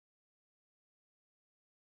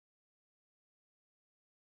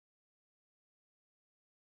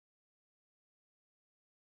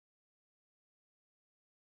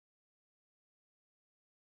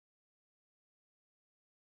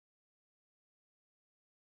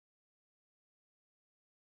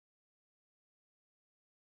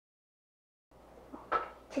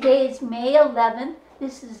Today is May 11th.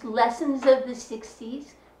 This is Lessons of the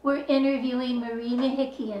 60s. We're interviewing Marie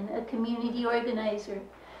Nahikian, a community organizer.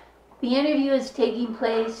 The interview is taking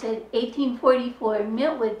place at 1844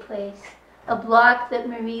 Mintwood Place, a block that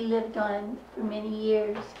Marie lived on for many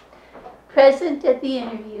years. Present at the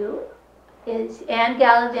interview is Ann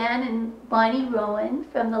Gallivan and Bonnie Rowan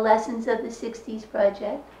from the Lessons of the 60s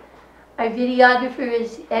project. Our videographer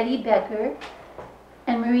is Eddie Becker,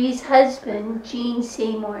 and Marie's husband, Gene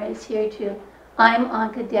Seymour, is here too. I'm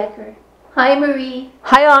Anka Decker. Hi, Marie.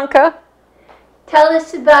 Hi, Anka. Tell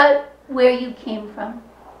us about where you came from.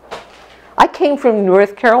 I came from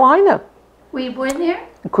North Carolina. Were you born there?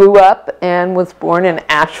 Grew up and was born in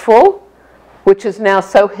Asheville, which is now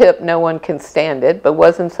so hip no one can stand it, but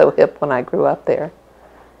wasn't so hip when I grew up there.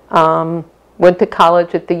 Went to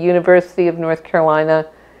college at the University of North Carolina.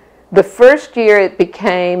 The first year it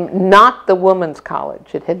became not the Women's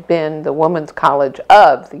College. It had been the Women's College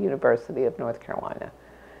of the University of North Carolina.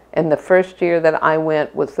 And the first year that I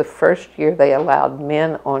went was the first year they allowed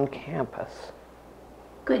men on campus.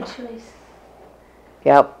 Good choice.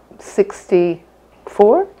 Yep,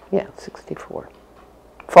 64? Yeah, 64.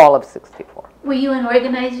 Fall of 64. Were you an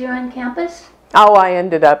organizer on campus? Oh, I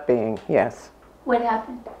ended up being, yes. What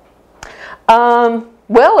happened?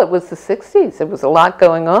 Well, it was the 60s. There was a lot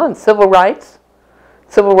going on. Civil rights.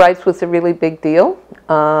 Civil rights was a really big deal.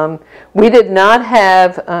 We did not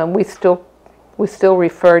have, we still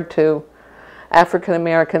referred to African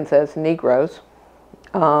Americans as Negroes.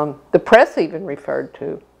 The press even referred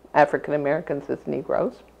to African Americans as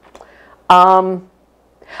Negroes. I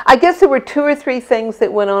guess there were 2 or 3 things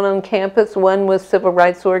that went on campus. One was civil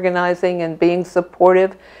rights organizing and being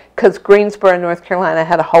supportive, because Greensboro, North Carolina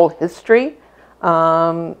had a whole history,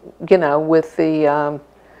 you know, with the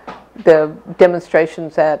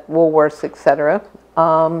demonstrations at Woolworths, etc.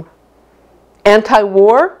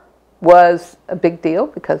 Anti-war was a big deal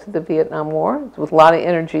because of the Vietnam War. There was a lot of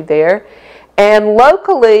energy there. And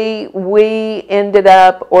locally, we ended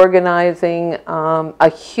up organizing a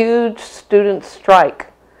huge student strike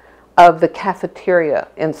of the cafeteria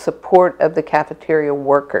in support of the cafeteria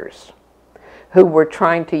workers who were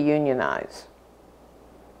trying to unionize.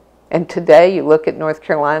 And today you look at North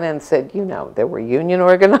Carolina and said, you know, there were union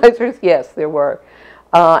organizers? Yes, there were.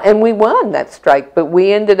 And we won that strike, but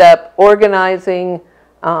we ended up organizing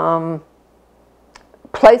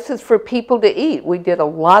places for people to eat. We did a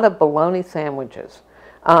lot of bologna sandwiches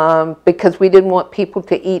because we didn't want people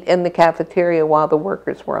to eat in the cafeteria while the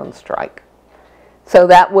workers were on strike. So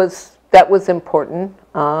that was important.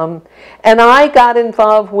 And I got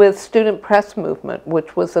involved with student press movement,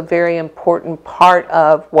 which was a very important part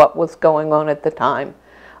of what was going on at the time.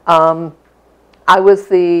 I was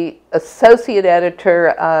the associate editor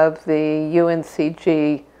of the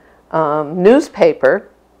UNCG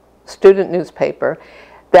newspaper, student newspaper,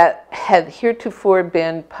 that had heretofore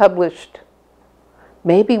been published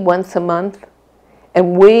maybe once a month,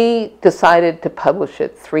 and we decided to publish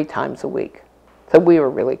it 3 times a week. So we were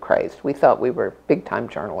really crazed. We thought we were big-time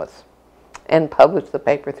journalists and published the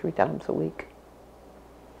paper 3 times a week.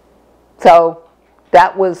 So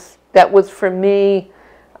that was for me.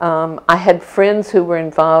 I had friends who were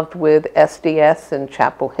involved with SDS in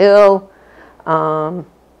Chapel Hill.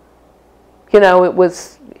 You know, it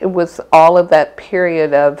was all of that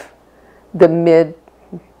period of the mid,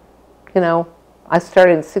 you know, I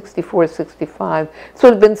started in 64, 65. So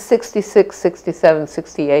it had been 66, 67,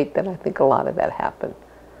 68 that I think a lot of that happened,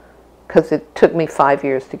 because it took me 5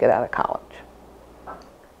 years to get out of college.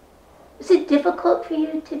 Was it difficult for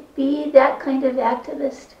you to be that kind of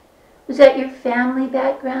activist? Was that your family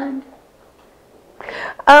background?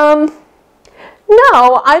 No,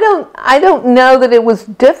 I don't know that it was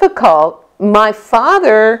difficult. My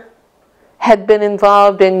father had been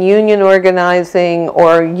involved in union organizing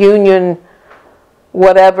or union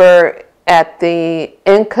whatever at the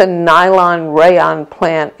Inca nylon rayon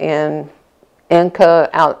plant in Inca,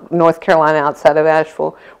 North Carolina, outside of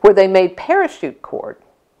Asheville, where they made parachute cord,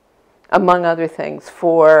 among other things,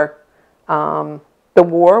 for the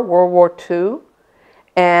war, World War II.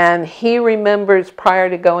 And he remembers, prior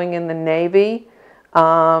to going in the Navy,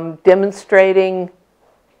 demonstrating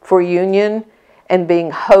for union and being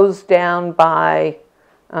hosed down by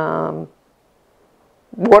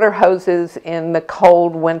water hoses in the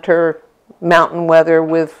cold winter mountain weather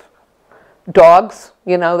with dogs.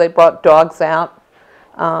 You know, they brought dogs out.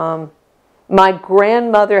 My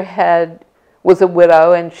grandmother was a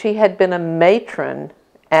widow, and she had been a matron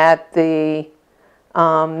at the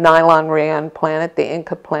nylon rayon plant, at the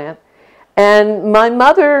Inca plant. And my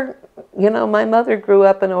mother, you know, my mother grew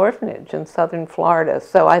up in an orphanage in southern Florida.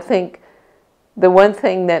 So I think the one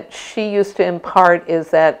thing that she used to impart is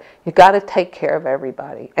that you got to take care of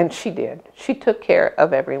everybody. And she did. She took care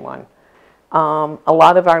of everyone. A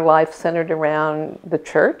lot of our life centered around the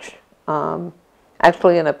church,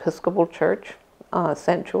 actually an Episcopal church,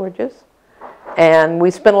 St. George's. And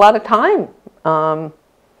we spent a lot of time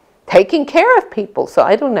taking care of people. So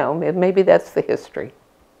I don't know, maybe that's the history.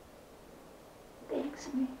 Thanks.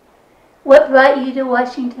 What brought you to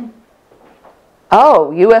Washington?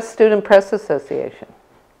 Oh, U.S. Student Press Association.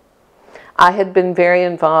 I had been very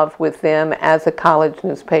involved with them as a college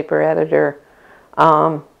newspaper editor.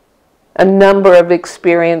 A number of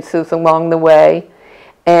experiences along the way.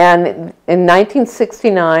 And in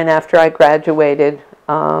 1969, after I graduated,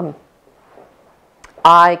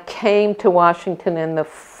 I came to Washington in the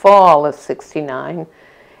fall of '69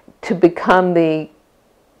 to become the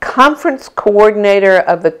conference coordinator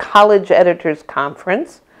of the College Editors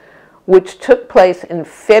Conference, which took place in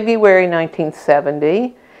February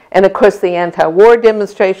 1970. And of course, the anti-war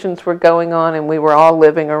demonstrations were going on, and we were all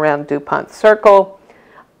living around DuPont Circle.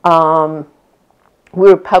 We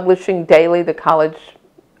were publishing daily the college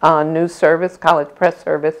news service, college press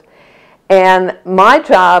service. And my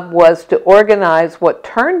job was to organize what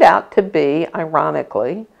turned out to be,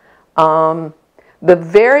 ironically, the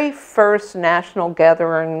very first national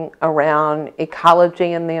gathering around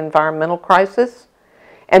ecology and the environmental crisis.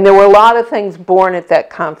 And there were a lot of things born at that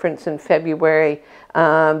conference in February.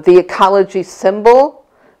 The ecology symbol,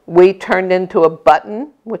 we turned into a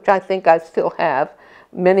button, which I think I still have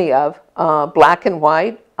many of, black and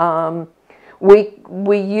white.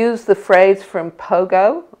 We used the phrase from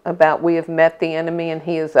Pogo about we have met the enemy and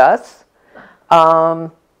he is us.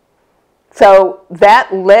 So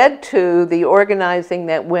that led to the organizing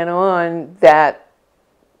that went on that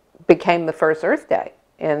became the first Earth Day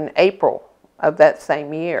in April of that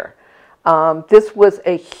same year. This was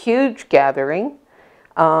a huge gathering.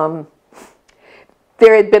 There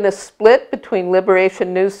had been a split between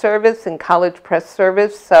Liberation News Service and College Press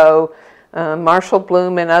Service, so Marshall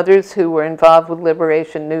Bloom and others who were involved with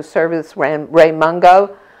Liberation News Service, Ray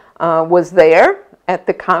Mungo, was there at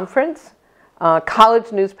the conference.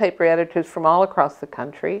 College newspaper editors from all across the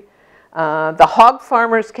country. The hog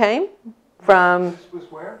farmers came from... This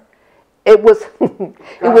was where? It was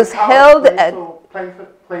it was held at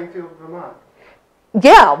Plainfield, Vermont.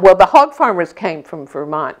 Yeah, well, the hog farmers came from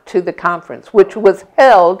Vermont to the conference, which was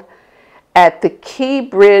held at the Key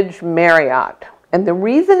Bridge Marriott. And the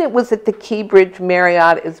reason it was at the Key Bridge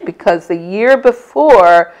Marriott is because the year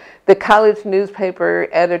before, the College Newspaper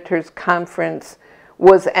Editors Conference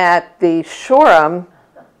was at the Shoreham,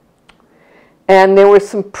 and there were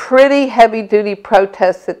some pretty heavy-duty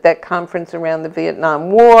protests at that conference around the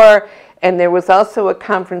Vietnam War, and there was also a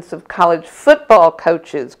conference of college football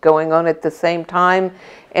coaches going on at the same time,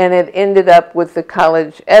 and it ended up with the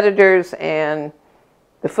college editors and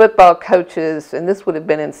the football coaches, and this would have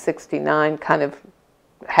been in '69, kind of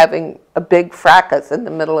having a big fracas in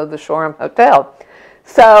the middle of the Shoreham Hotel.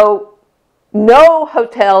 So no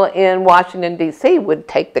hotel in Washington, D.C. would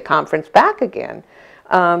take the conference back again.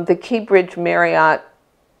 The Key Bridge Marriott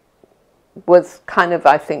was kind of,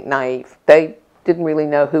 I think, naive. They didn't really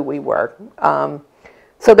know who we were.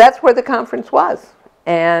 So that's where the conference was.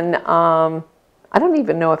 And I don't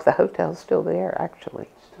even know if the hotel's still there, actually.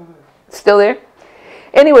 Still there?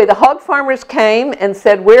 Anyway, the hog farmers came and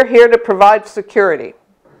said, we're here to provide security.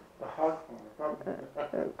 The hog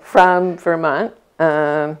farmers? From Vermont.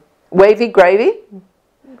 Wavy Gravy,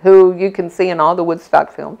 who you can see in all the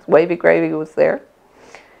Woodstock films. Wavy Gravy was there.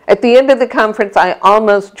 At the end of the conference, I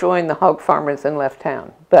almost joined the hog farmers and left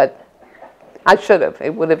town, but I should have.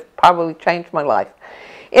 It would have probably changed my life.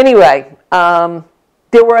 Anyway,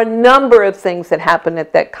 there were a number of things that happened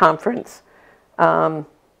at that conference. Walter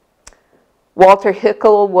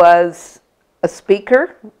Hickel was a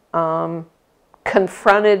speaker,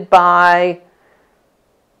 confronted by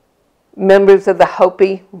members of the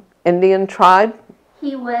Hopi Indian tribe.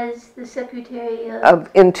 He was the Secretary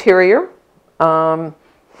of Interior.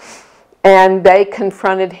 And they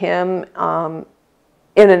confronted him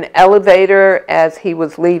in an elevator as he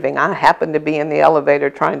was leaving. I happened to be in the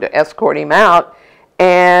elevator trying to escort him out.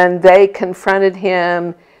 And they confronted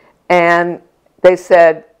him and they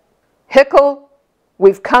said, Hickel,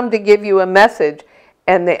 we've come to give you a message.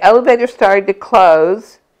 And the elevator started to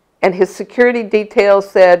close and his security detail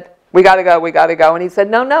said, we got to go, we got to go. And he said,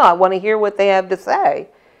 no, I want to hear what they have to say.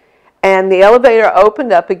 And the elevator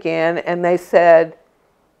opened up again and they said,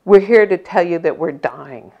 we're here to tell you that we're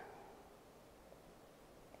dying.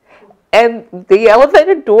 And the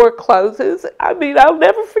elevator door closes. I mean, I'll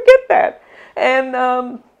never forget that.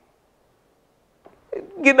 And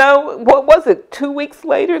you know, what was it, 2 weeks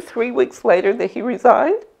later, 3 weeks later that he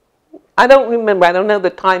resigned? I don't remember. I don't know the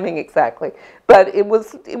timing exactly, but it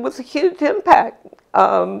was a huge impact.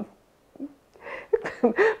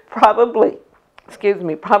 Probably, excuse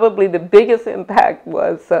me, probably the biggest impact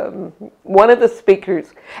was one of the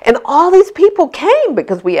speakers, and all these people came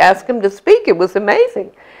because we asked him to speak. It was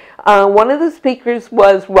amazing. One of the speakers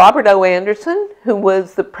was Robert O. Anderson, who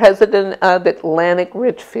was the president of Atlantic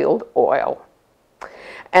Richfield Oil.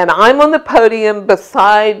 And I'm on the podium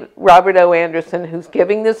beside Robert O. Anderson, who's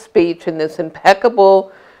giving this speech in this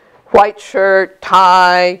impeccable white shirt,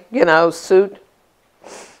 tie, you know, suit.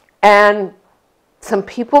 And some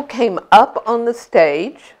people came up on the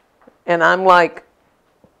stage, and I'm like,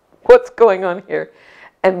 what's going on here?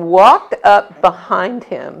 And walked up behind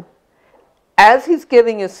him as he's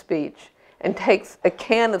giving his speech and takes a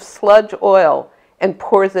can of sludge oil and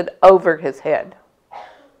pours it over his head.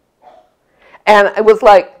 And it was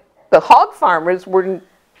like the hog farmers were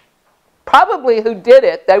probably who did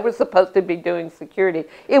it. They were supposed to be doing security.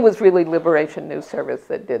 It was really Liberation News Service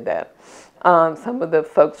that did that. Some of the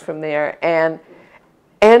folks from there. And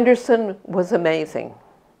Anderson was amazing.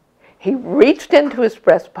 He reached into his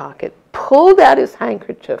breast pocket, pulled out his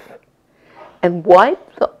handkerchief, and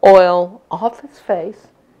wiped the oil off his face,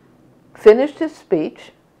 finished his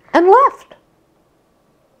speech, and left.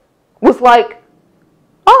 It was like,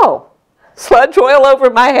 oh, sludge oil over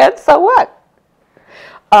my head, so what?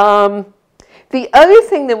 The other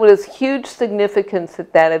thing that was huge significance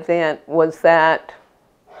at that event was that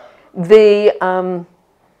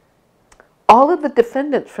all of the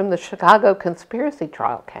defendants from the Chicago conspiracy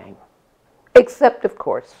trial came, except, of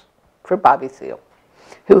course, for Bobby Seale,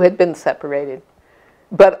 who had been separated.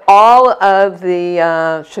 But all of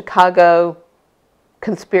the Chicago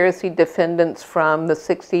conspiracy defendants from the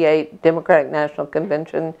 '68 Democratic National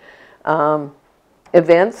Convention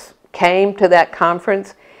events came to that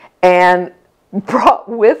conference and brought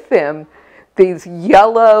with them these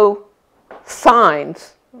yellow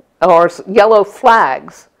signs or yellow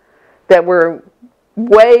flags that were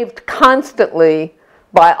waved constantly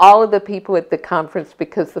by all of the people at the conference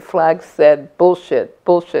because the flags said bullshit,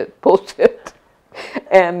 bullshit, bullshit.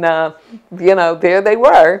 And, you know, there they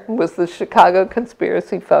were, was the Chicago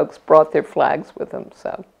conspiracy folks brought their flags with them.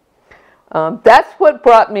 So that's what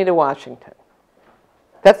brought me to Washington.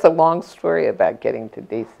 That's a long story about getting to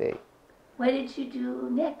D.C. What did you do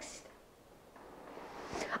next?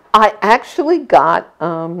 I actually got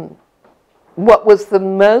what was the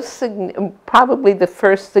most, probably the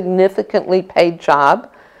first significantly paid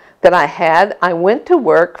job that I had. I went to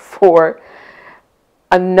work for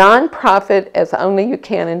a nonprofit, as only you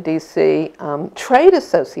can in D.C., trade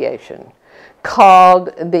association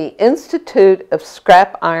called the Institute of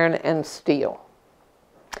Scrap Iron and Steel.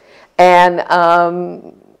 And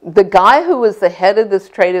the guy who was the head of this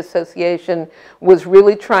trade association was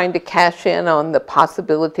really trying to cash in on the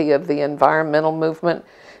possibility of the environmental movement.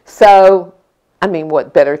 So, I mean,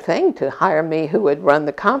 what better thing to hire me who would run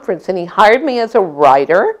the conference? And he hired me as a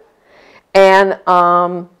writer. And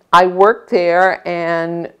I worked there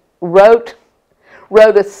and wrote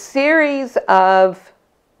a series of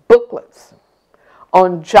booklets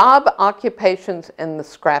on job occupations in the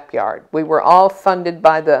scrapyard. We were all funded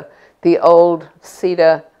by the old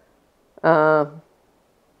CETA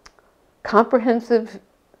Comprehensive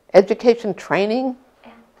Education Training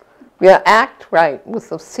Act, right,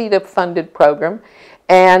 was a CETA funded program.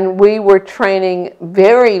 And we were training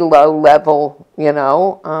very low level, you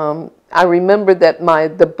know. I remember that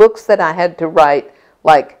the books that I had to write,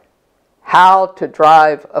 like how to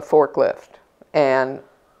drive a forklift and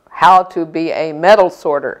how to be a metal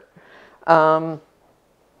sorter.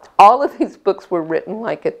 All of these books were written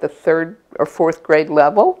like at the 3rd or 4th grade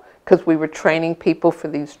level because we were training people for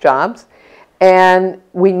these jobs. And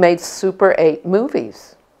we made Super 8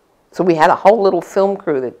 movies. So we had a whole little film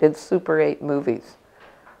crew that did Super 8 movies.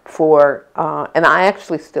 And I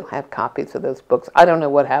actually still have copies of those books. I don't know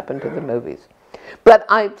what happened to the movies. But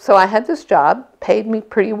so I had this job, paid me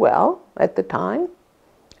pretty well at the time.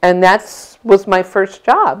 And that was my first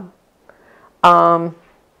job.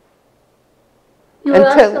 Until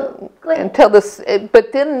this,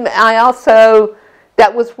 but then I also,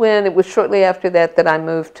 that was when, it was shortly after that I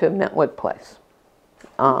moved to Mentwood Place.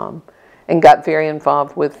 And got very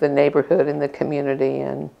involved with the neighborhood and the community.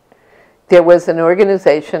 And there was an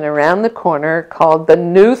organization around the corner called the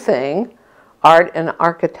New Thing Art and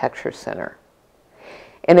Architecture Center.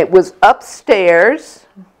 And it was upstairs,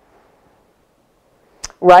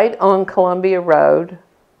 right on Columbia Road.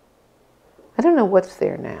 I don't know what's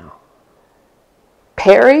there now.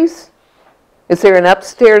 Perry's? Is there an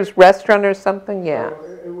upstairs restaurant or something? Yeah.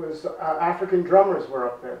 It was African drummers were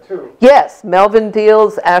up there too. Yes, Melvin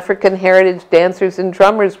Deal's African Heritage Dancers and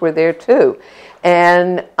Drummers were there too.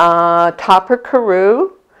 And Topper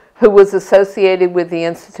Carew, who was associated with the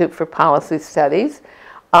Institute for Policy Studies.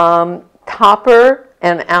 Topper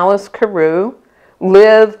and Alice Carew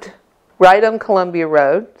lived right on Columbia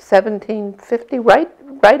Road, 1750,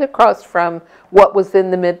 right across from what was in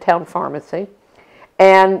the Midtown Pharmacy.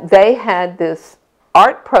 And they had this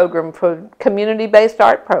art program, for community-based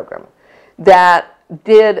art program, that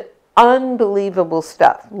did unbelievable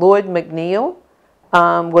stuff. Lloyd McNeil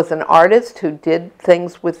was an artist who did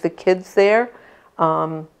things with the kids there.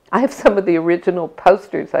 I have some of the original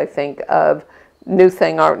posters, I think, of New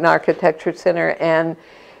Thing Art and Architecture Center, and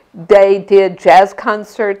they did jazz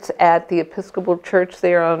concerts at the Episcopal Church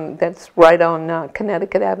there that's right on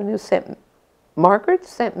Connecticut Avenue, St. Margaret's?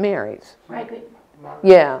 St. Mary's. Margaret.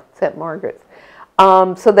 Yeah, St. Margaret's.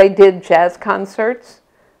 So they did jazz concerts.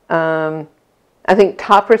 I think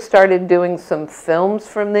Topper started doing some films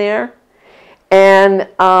from there. And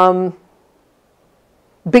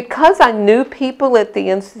because I knew people at the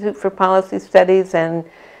Institute for Policy Studies, and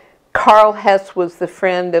Carl Hess was the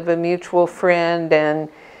friend of a mutual friend, and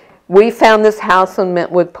we found this house on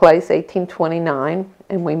Mentwood Place, 1829,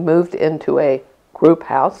 and we moved into a group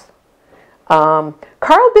house.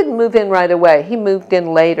 Carl didn't move in right away. He moved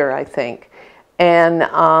in later, I think. And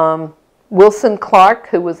Wilson Clark,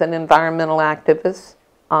 who was an environmental activist,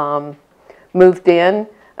 moved in.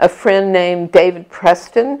 A friend named David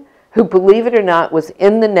Preston, who, believe it or not, was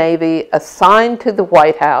in the Navy, assigned to the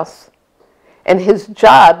White House. And his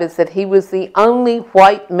job is that he was the only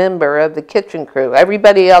white member of the kitchen crew.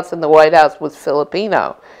 Everybody else in the White House was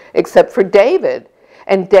Filipino, except for David.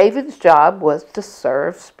 And David's job was to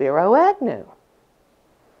serve Spiro Agnew.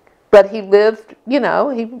 But he lived, you know,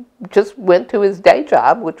 he just went to his day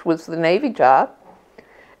job, which was the Navy job.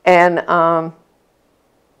 And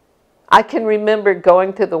I can remember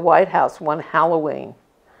going to the White House one Halloween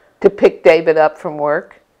to pick David up from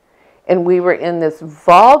work. And we were in this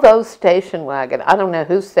Volvo station wagon. I don't know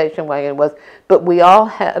whose station wagon it was, but we all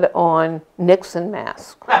had on Nixon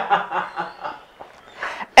masks.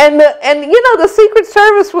 And you know, the Secret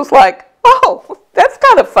Service was like, oh, that's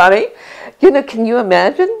kind of funny. You know, can you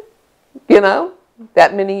imagine, you know,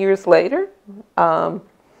 that many years later?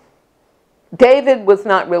 David was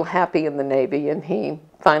not real happy in the Navy, and he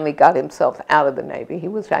finally got himself out of the Navy. He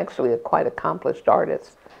was actually a quite accomplished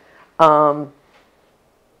artist.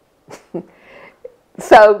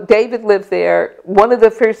 So David lived there. One of the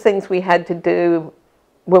first things we had to do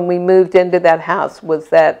when we moved into that house was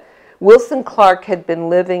that Wilson Clark had been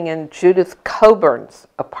living in Judith Coburn's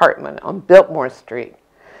apartment on Biltmore Street.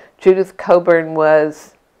 Judith Coburn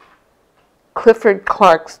was Clifford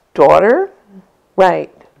Clark's daughter?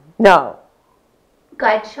 Right. No.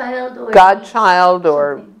 Godchild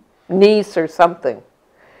or niece or something.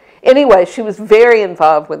 Anyway, she was very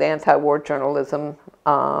involved with anti-war journalism.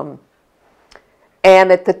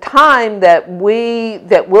 And at the time that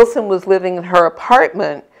Wilson was living in her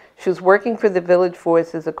apartment, she was working for the Village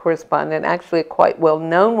Voice as a correspondent, actually a quite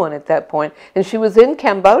well-known one at that point, and she was in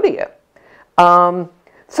Cambodia. So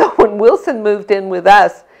when Wilson moved in with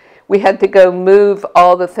us, we had to go move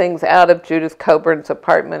all the things out of Judith Coburn's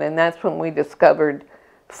apartment, and that's when we discovered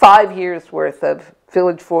 5 years' worth of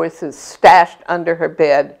Village Voices stashed under her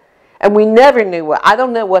bed. And we never knew I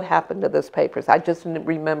don't know what happened to those papers. I just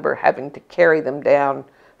remember having to carry them down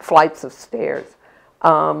flights of stairs.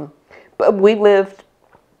 But we lived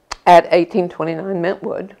at 1829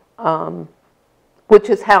 Mentwood, which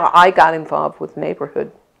is how I got involved with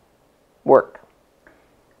neighborhood work.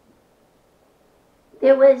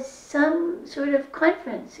 There was some sort of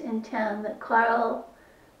conference in town that Carl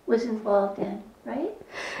was involved in, right?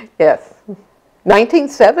 Yes.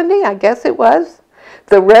 1970, I guess it was.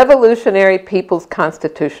 The Revolutionary People's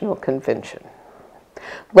Constitutional Convention.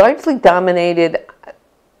 Largely dominated,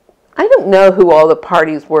 I don't know who all the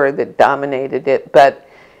parties were that dominated it, but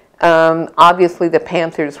obviously the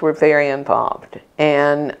Panthers were very involved.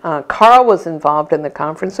 And Carl was involved in the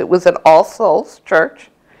conference. It was at All Souls Church.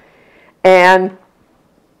 And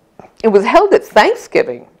it was held at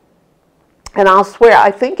Thanksgiving. And I'll swear, I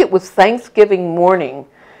think it was Thanksgiving morning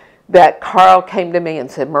that Carl came to me and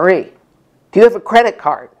said, Marie, do you have a credit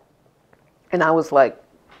card? And I was like,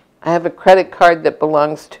 I have a credit card that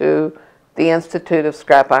belongs to the Institute of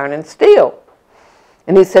Scrap Iron and Steel.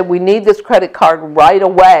 And he said, we need this credit card right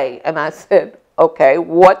away. And I said, okay,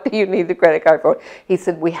 what do you need the credit card for? He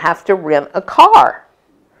said, we have to rent a car.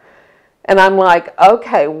 And I'm like,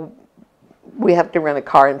 okay, we have to rent a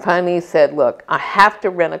car. And finally he said, look, I have to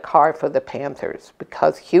rent a car for the Panthers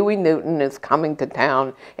because Huey Newton is coming to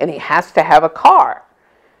town and he has to have a car.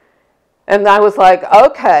 And I was like,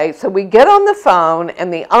 okay. So we get on the phone,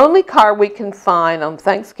 and the only car we can find on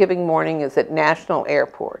Thanksgiving morning is at National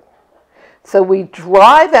Airport. So we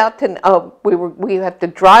drive out to, we have to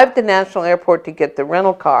drive to National Airport to get the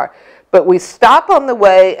rental car. But we stop on the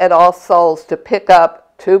way at All Souls to pick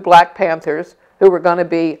up 2 Black Panthers who were going to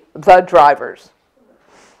be the drivers.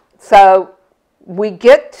 So we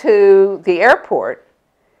get to the airport,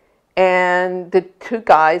 and the 2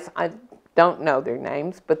 guys, I don't know their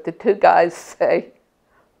names, but the 2 guys say,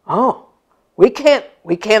 oh, we can't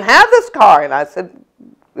have this car. And I said,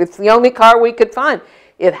 it's the only car we could find.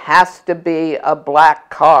 It has to be a black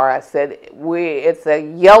car. I said, it's a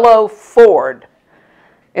yellow Ford.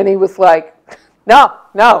 And he was like,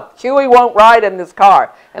 no, Huey won't ride in this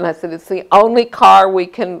car. And I said, it's the only car we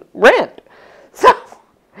can rent. So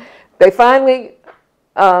they finally,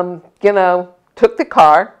 took the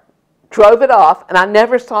car, drove it off, and I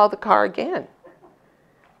never saw the car again.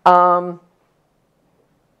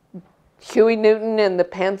 Huey Newton and the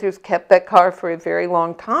Panthers kept that car for a very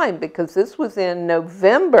long time because this was in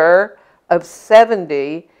November of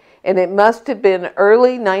 70, and it must have been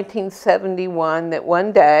early 1971 that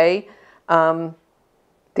one day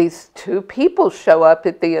these 2 people show up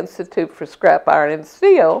at the Institute for Scrap Iron and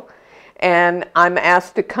Steel, and I'm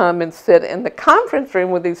asked to come and sit in the conference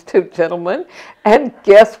room with these 2 gentlemen, and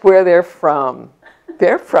guess where they're from?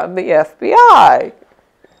 They're from the FBI.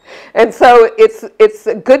 And so it's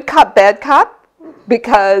a good cop, bad cop,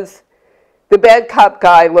 because the bad cop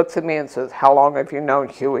guy looks at me and says, how long have you known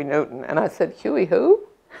Huey Newton? And I said, Huey who?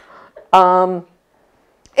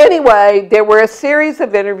 Anyway, there were a series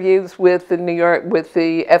of interviews with the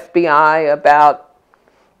FBI about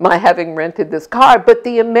my having rented this car. But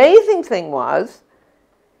the amazing thing was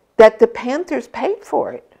that the Panthers paid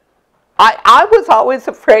for it. I was always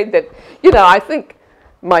afraid that, I think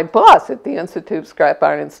my boss at the Institute of Scrap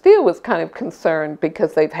Iron and Steel was kind of concerned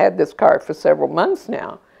because they've had this car for several months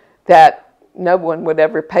now, that no one would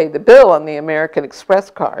ever pay the bill on the American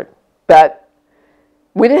Express card. But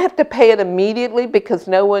we didn't have to pay it immediately because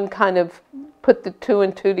no one kind of put the 2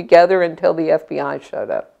 and 2 together until the FBI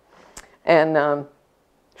showed up. And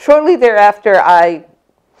shortly thereafter, I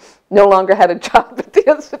no longer had a job at the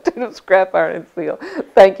Institute of Scrap Iron and Steel.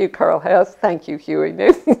 Thank you, Carl Hess. Thank you, Huey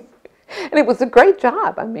Newton. And it was a great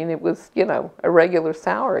job. I mean, it was, a regular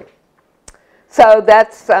salary. So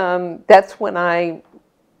that's when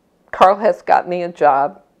Carl Hess got me a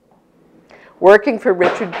job working for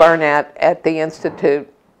Richard Barnett at the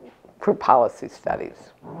Institute for Policy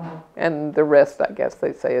Studies. And the rest, I guess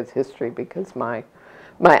they say, is history because my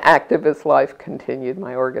activist life continued,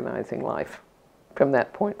 my organizing life from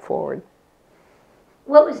that point forward.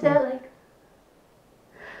 What was that like?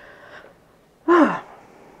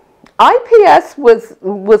 IPS was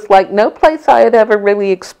like no place I had ever really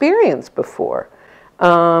experienced before.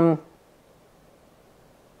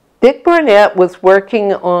 Dick Barnett was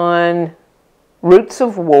working on Roots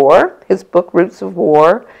of War, his book Roots of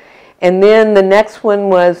War, and then the next one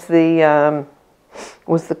was the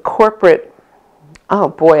corporate. Oh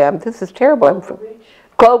boy, this is terrible.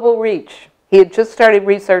 Global Reach. He had just started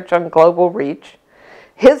research on Global Reach.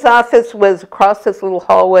 His office was across this little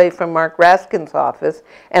hallway from Mark Raskin's office,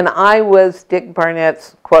 and I was Dick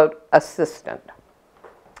Barnett's, quote, assistant.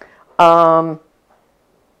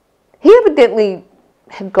 He evidently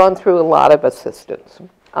had gone through a lot of assistants.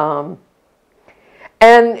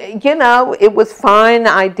 And, it was fine.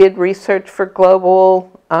 I did research for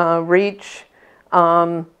Global Reach.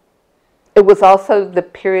 It was also the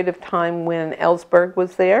period of time when Ellsberg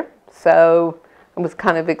was there, so I was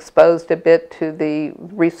kind of exposed a bit to the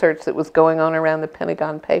research that was going on around the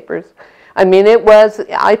Pentagon Papers. I mean,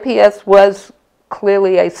 IPS was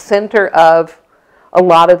clearly a center of a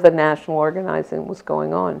lot of the national organizing that was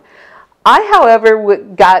going on. I, however,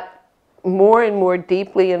 got more and more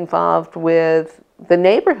deeply involved with the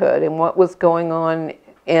neighborhood and what was going on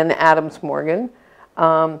in Adams Morgan.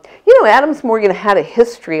 Adams Morgan had a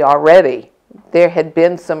history already. There had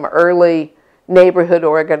been some early neighborhood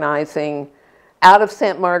organizing out of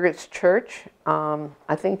St. Margaret's Church.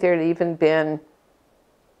 I think there had even been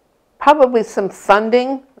probably some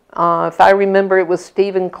funding. If I remember, it was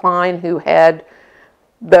Stephen Klein who had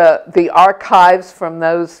the archives from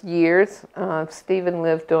those years. Stephen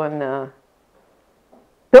lived on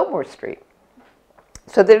Biltmore Street.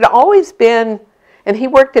 So there'd always been, and he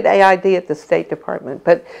worked at AID at the State Department,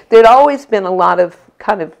 but there'd always been a lot of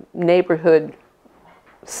kind of neighborhood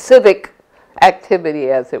civic activity,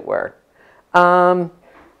 as it were.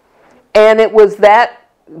 And it was that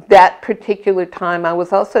particular time I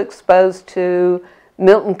was also exposed to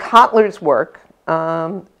Milton Kotler's work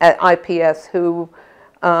at IPS, who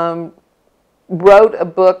wrote a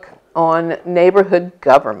book on neighborhood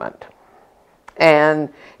government. And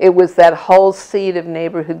it was that whole seed of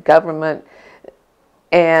neighborhood government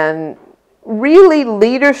and really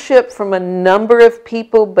leadership from a number of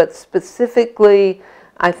people, but specifically,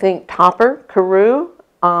 I think, Topper Carew.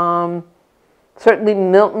 Certainly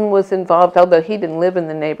Milton was involved, although he didn't live in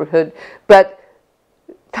the neighborhood. But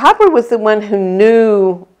Topper was the one who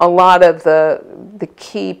knew a lot of the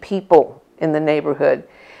key people in the neighborhood.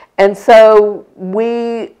 And so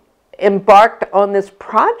we embarked on this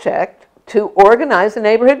project to organize a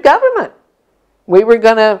neighborhood government. We were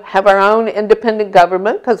going to have our own independent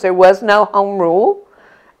government because there was no home rule.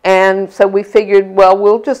 And so we figured, well,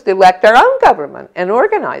 we'll just elect our own government and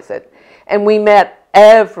organize it. And we met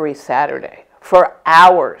every Saturday for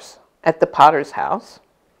hours at the Potter's house,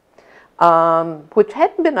 which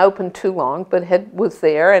hadn't been open too long, but was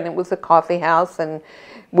there, and it was a coffee house. And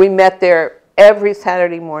we met there every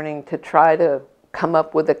Saturday morning to try to come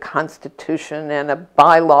up with a constitution and a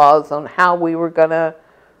bylaws on how we were going to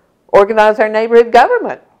organize our neighborhood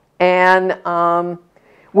government. And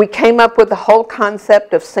we came up with the whole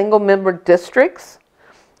concept of single-member districts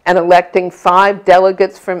and electing 5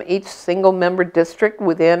 delegates from each single-member district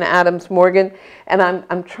within Adams-Morgan. And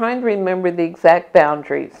I'm trying to remember the exact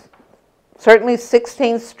boundaries. Certainly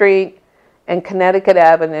 16th Street and Connecticut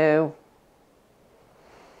Avenue,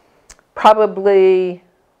 probably,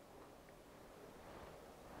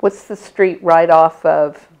 what's the street right off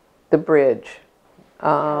of the bridge?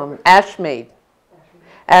 Ashmead,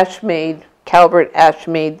 Calvert,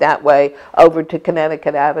 Ashmead, that way, over to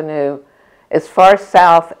Connecticut Avenue, as far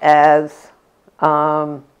south as,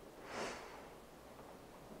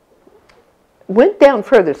 went down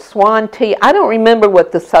further, Swan T. I don't remember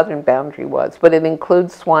what the southern boundary was, but it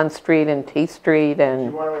includes Swan Street and T Street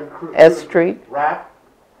and S Street. Rap?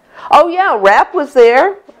 Oh yeah, Rap was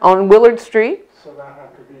there on Willard Street. So that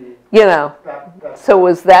had to be, You know, so it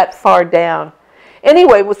was that far down.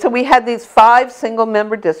 Anyway, so we had these 5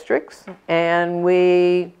 single-member districts, and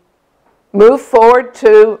we moved forward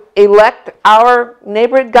to elect our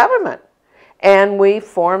neighborhood government. And we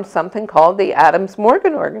formed something called the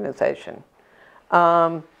Adams-Morgan Organization,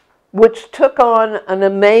 which took on an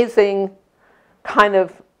amazing kind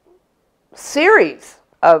of series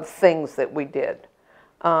of things that we did.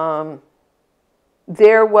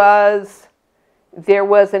 There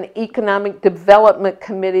was an economic development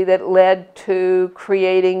committee that led to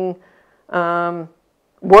creating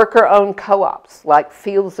worker-owned co-ops like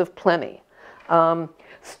Fields of Plenty.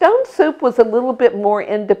 Stone Soup was a little bit more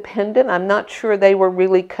independent. I'm not sure they were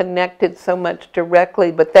really connected so much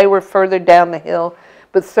directly, but they were further down the hill.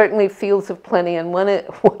 But certainly Fields of Plenty, and one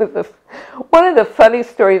of the funny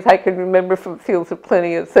stories I can remember from Fields of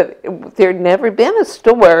Plenty is that there had never been a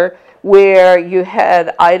store where you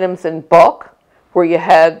had items in bulk, where you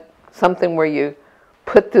had something where you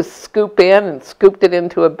put this scoop in and scooped it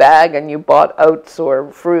into a bag and you bought oats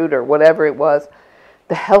or fruit or whatever it was.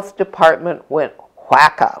 The health department went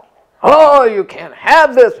wacko. Oh, you can't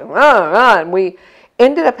have this. And we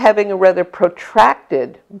ended up having a rather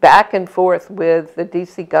protracted back and forth with the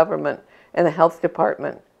DC government and the health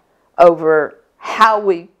department over how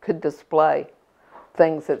we could display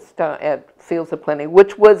things at Fields of Plenty,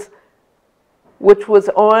 which was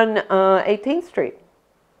on 18th Street.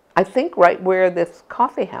 I think right where this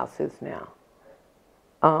coffee house is now.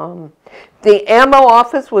 The ammo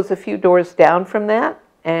office was a few doors down from that,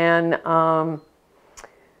 and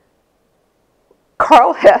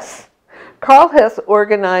Carl Hess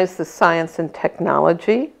organized the Science and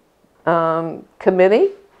Technology Committee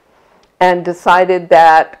and decided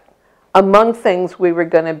that among things we were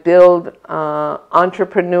going to build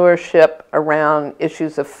entrepreneurship around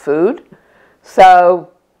issues of food.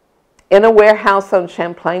 So in a warehouse on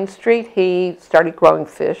Champlain Street, he started growing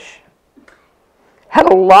fish.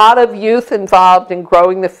 Had a lot of youth involved in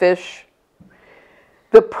growing the fish.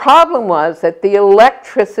 The problem was that the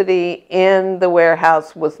electricity in the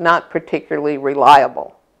warehouse was not particularly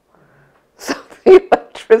reliable. So the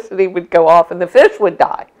electricity would go off and the fish would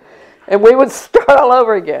die. And we would start all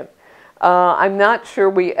over again. I'm not sure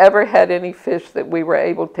we ever had any fish that we were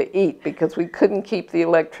able to eat because we couldn't keep the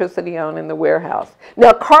electricity on in the warehouse.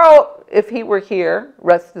 Now, Carl, if he were here,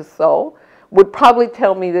 rest his soul, would probably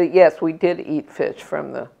tell me that, yes, we did eat fish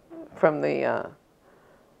from the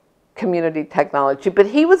community technology. But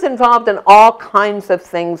he was involved in all kinds of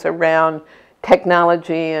things around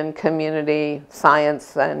technology and community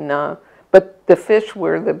science. And but the fish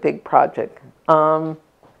were the big project.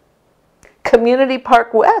 Community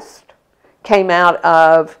Park West came out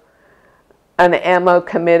of an ammo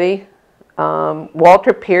committee.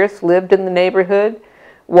 Walter Pierce lived in the neighborhood.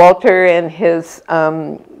 Walter and his,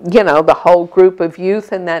 the whole group of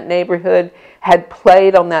youth in that neighborhood had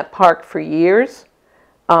played on that park for years.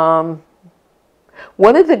 One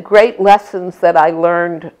of the great lessons that I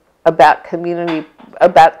learned about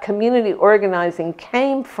community organizing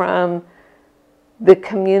came from the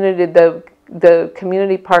Community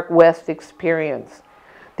Park West experience.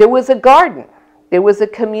 There was a garden. There was a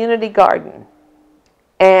community garden.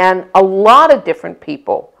 And a lot of different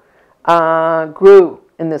people grew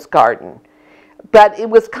in this garden. But it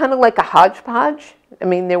was kind of like a hodgepodge. I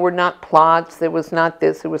mean, there were not plots, there was not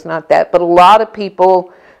this, there was not that. But a lot of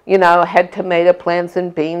people, had tomato plants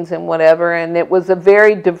and beans and whatever. And it was a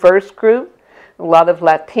very diverse group. A lot of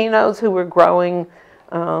Latinos who were growing,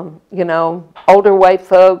 older white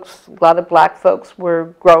folks, a lot of black folks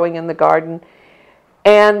were growing in the garden.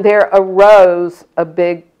 And there arose a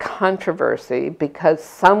big controversy because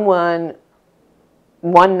someone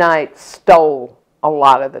one night stole a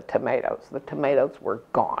lot of the tomatoes. The tomatoes were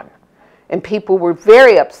gone. And people were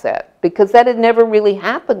very upset because that had never really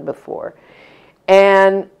happened before.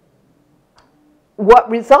 And what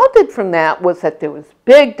resulted from that was that there was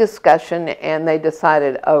big discussion and they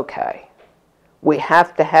decided, okay, we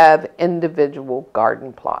have to have individual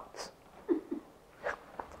garden plots.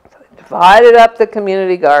 Divided up the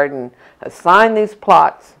community garden, assigned these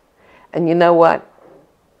plots, and you know what?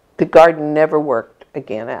 The garden never worked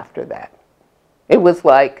again after that. It was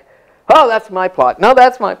like, oh, that's my plot. No,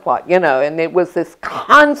 that's my plot, and it was this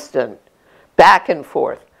constant back and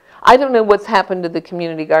forth. I don't know what's happened to the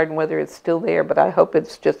community garden, whether it's still there, but I hope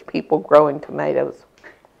it's just people growing tomatoes.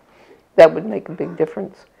 That would make a big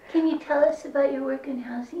difference. Can you tell us about your work in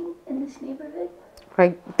housing in this neighborhood?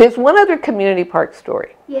 Right. There's one other community park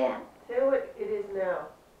story. Yeah. Say what it is now.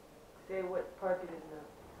 Say what park it is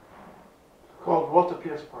now. Called Walter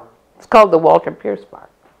Pierce Park. It's called the Walter Pierce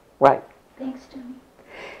Park. Right. Thanks, Tony.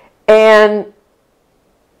 And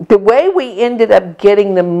the way we ended up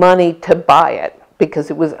getting the money to buy it,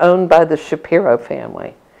 because it was owned by the Shapiro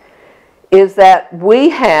family, is that we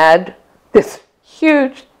had this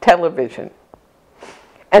huge television.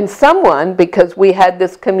 And someone, because we had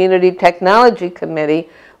this community technology committee,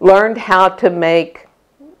 learned how to make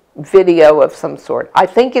video of some sort. I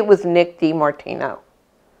think it was Nick DiMartino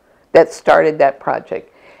that started that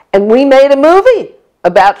project. And we made a movie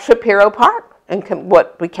about Shapiro Park and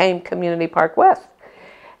what became Community Park West.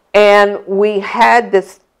 And we had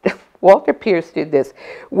this, Walter Pierce did this,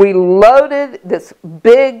 we loaded this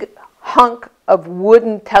big hunk of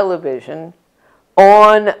wooden television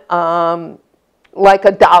on like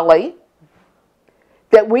a dolly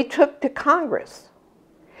that we took to Congress.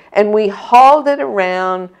 And we hauled it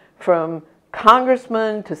around from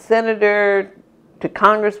congressman to senator to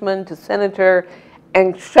congressman to senator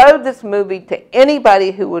and showed this movie to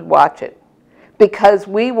anybody who would watch it because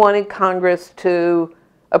we wanted Congress to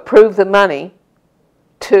approve the money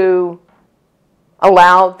to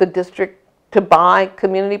allow the district to buy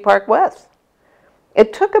Community Park West.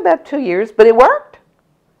 It took about 2 years, but it worked.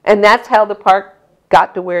 And that's how the park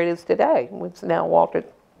got to where it is today. It's now Walter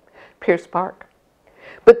Pierce Park.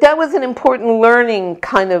 But that was an important learning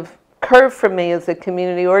kind of curve for me as a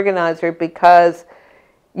community organizer because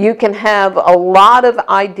you can have a lot of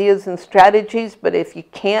ideas and strategies, but if you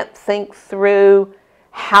can't think through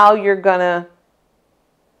how you're going to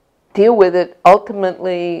deal with it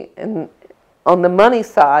ultimately on the money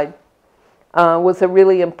side was a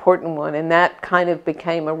really important one. And that kind of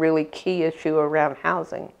became a really key issue around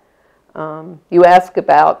housing. You ask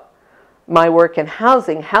about my work in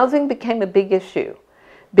housing. Housing became a big issue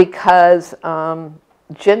because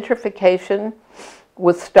gentrification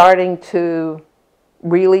was starting to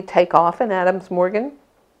really take off in Adams Morgan.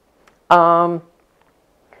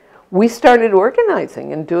 We started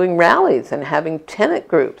organizing and doing rallies and having tenant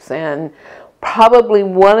groups, and probably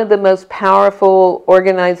one of the most powerful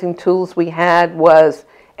organizing tools we had was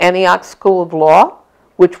Antioch School of Law,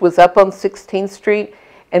 which was up on 16th Street,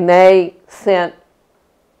 and they sent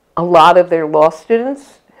a lot of their law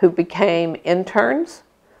students who became interns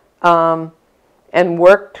and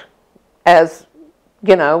worked as,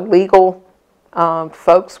 legal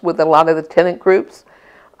folks with a lot of the tenant groups.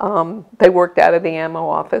 They worked out of the AMMO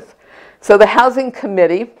office. So the housing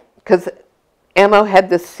committee, because AMMO had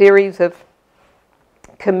this series of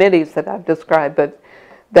committees that I've described, but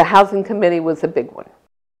the housing committee was a big one.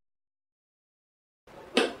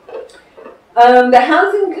 The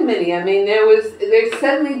housing committee, I mean, there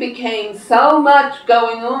suddenly became so much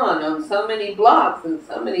going on so many blocks and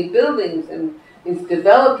so many buildings and these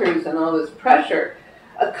developers and all this pressure.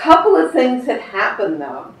 A couple of things had happened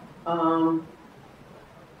though.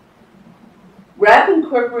 Rap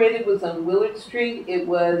Incorporated was on Willard Street. It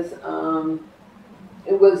was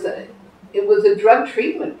a drug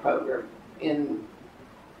treatment program. It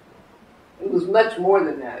was much more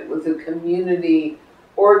than that. It was a community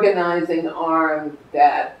organizing arm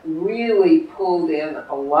that really pulled in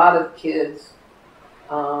a lot of kids.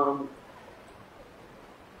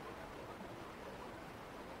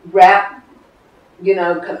 Rap,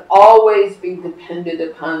 could always be depended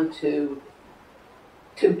upon to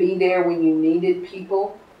be there when you needed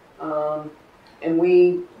people. And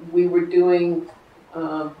we were doing,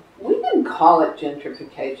 we didn't call it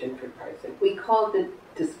gentrification, for Christ's sake. We called it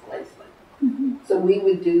displacement. Mm-hmm. So we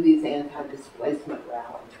would do these anti-displacement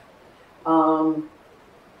rallies. I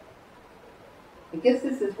guess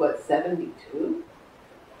this is what, 72?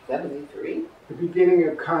 73? The beginning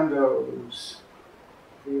of condos,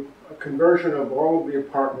 a conversion of all the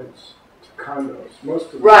apartments to condos, most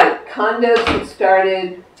of them. Right, condos had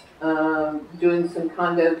started doing some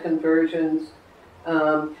condo conversions.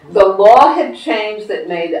 The law had changed that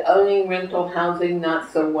made owning rental housing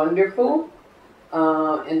not so wonderful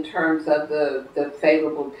in terms of the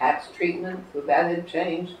favorable tax treatment, so that had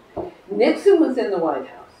changed. Nixon was in the White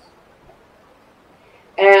House.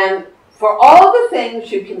 And for all the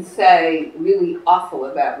things you can say really awful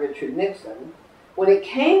about Richard Nixon, when it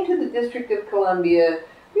came to the District of Columbia,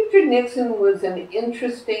 Richard Nixon was an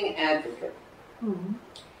interesting advocate.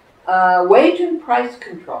 Mm-hmm. Wage and price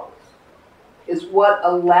controls is what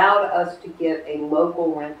allowed us to get a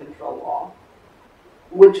local rent control law,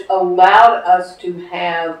 which allowed us to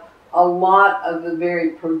have a lot of the very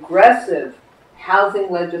progressive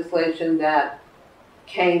housing legislation that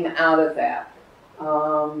came out of that.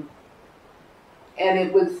 And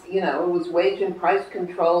it was, it was wage and price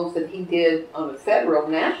controls that he did on a federal,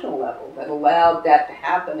 national level that allowed that to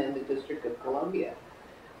happen in the District of Columbia.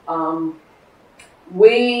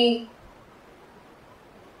 We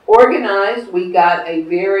organized, we got a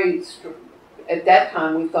at that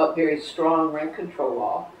time we thought very strong rent control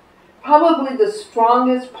law. Probably the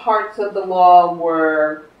strongest parts of the law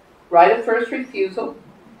were right of first refusal.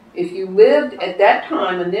 If you lived at that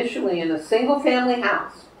time initially in a single family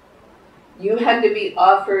house, you had to be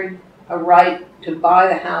offered a right to buy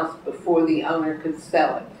the house before the owner could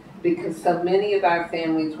sell it, because so many of our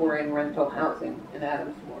families were in rental housing in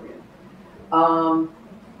Adams Morgan.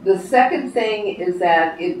 The second thing is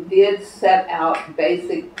that it did set out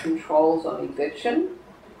basic controls on eviction,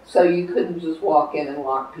 so you couldn't just walk in and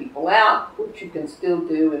lock people out, which you can still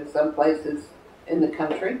do in some places in the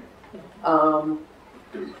country.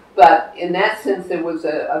 But in that sense, there was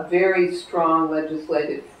a very strong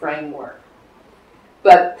legislative framework.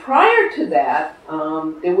 But prior to that,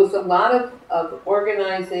 there was a lot of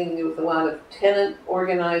organizing, there was a lot of tenant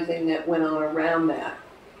organizing that went on around that.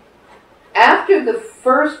 After the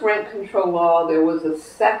first rent control law, there was a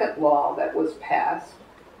second law that was passed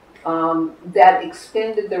that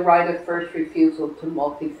extended the right of first refusal to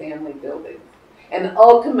multifamily buildings. And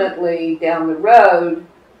ultimately, down the road,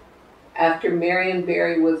 after Marion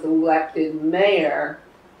Barry was elected mayor,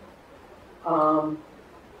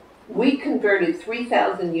 we converted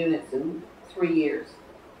 3,000 units in 3 years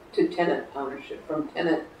to tenant ownership, from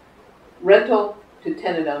tenant rental to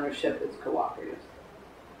tenant ownership as cooperatives.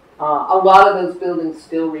 A lot of those buildings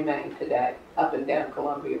still remain today, up and down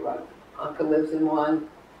Columbia Road. Anka lives in one.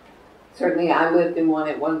 Certainly I lived in one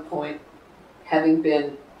at one point, having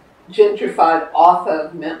been gentrified off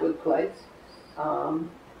of Mentwood Place.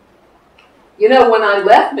 When I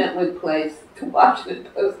left Mentwood Place, the Washington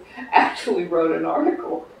Post actually wrote an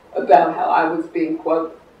article about how I was being,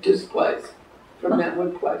 quote, displaced from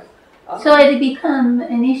Mentwood Place. So it had become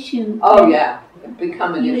an issue. Oh yeah, it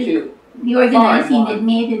become an issue. The organizing had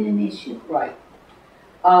made it an issue. Right.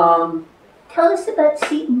 Tell us about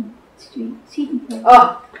Seton Street. Seton Place.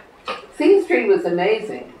 Oh, Seton Street was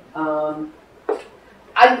amazing. I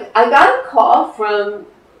got a call from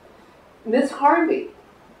Miss Harvey,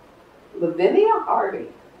 Lavinia Harvey.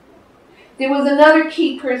 There was another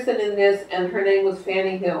key person in this, and her name was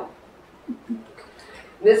Fannie Hill.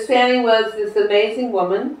 Miss Fannie was this amazing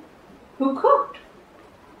woman who cooked.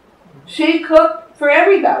 She cooked for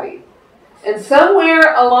everybody. And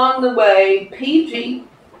somewhere along the way, PG,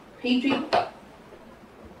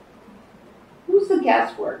 who's the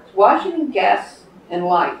gas works? Washington Gas and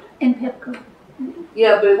Light. And Pepco.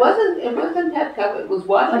 Yeah, but it wasn't Pepco, it was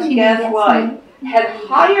Washington Gas Light, had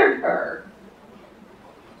hired her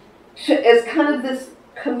as kind of this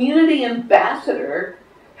community ambassador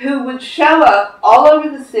who would show up all over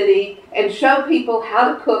the city and show people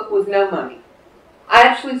how to cook with no money. I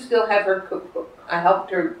actually still have her cookbook. I helped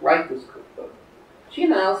her write this cookbook. She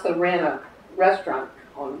and I also ran a restaurant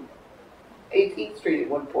on 18th Street at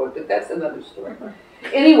one point, but that's another story.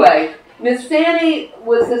 Anyway, Miss Fanny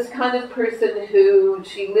was this kind of person who,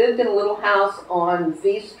 she lived in a little house on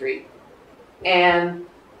V Street. And,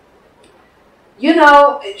 you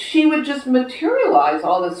know, she would just materialize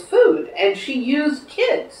all this food. And she used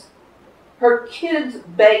kids. Her kids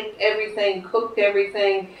baked everything, cooked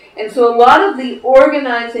everything. And so a lot of the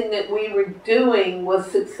organizing that we were doing was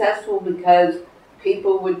successful because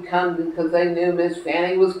people would come because they knew Miss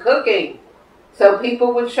Fanny was cooking. So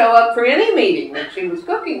people would show up for any meeting that she was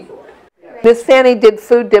cooking for. Miss Fanny did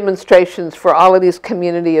food demonstrations for all of these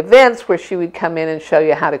community events where she would come in and show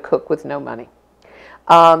you how to cook with no money.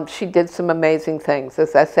 She did some amazing things.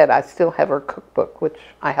 As I said, I still have her cookbook, which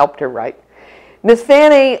I helped her write. Miss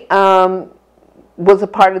Fanny was a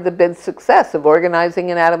part of the big success of organizing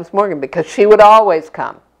in Adams Morgan because she would always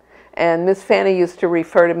come. And Miss Fanny used to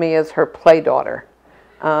refer to me as her play daughter.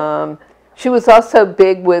 She was also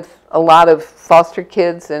big with a lot of foster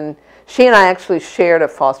kids, and she and I actually shared a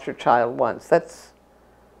foster child once. That's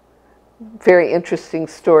a very interesting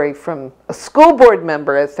story from a school board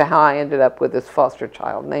member as to how I ended up with this foster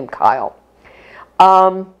child named Kyle.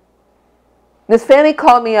 Miss Fanny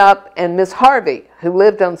called me up, and Miss Harvey, who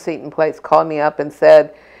lived on Seton Place, called me up and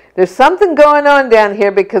said, there's something going on down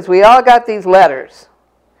here because we all got these letters.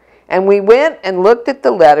 And we went and looked at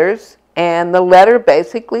the letters, and the letter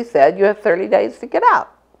basically said you have 30 days to get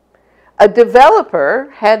out. A developer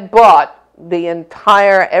had bought the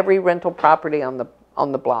entire, every rental property on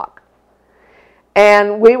the block.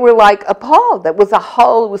 And we were like appalled. That was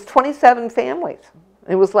it was 27 families.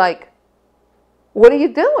 It was like, what are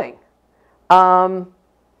you doing?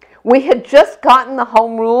 We had just gotten the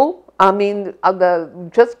home rule,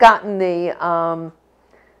 just gotten the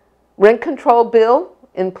rent control bill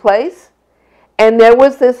in place. And there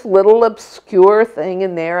was this little obscure thing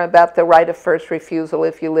in there about the right of first refusal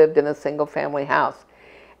if you lived in a single family house.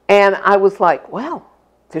 And I was like, well,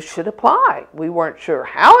 this should apply. We weren't sure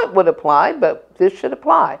how it would apply, but this should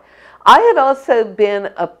apply. I had also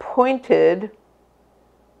been appointed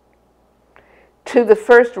to the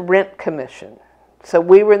first rent commission. So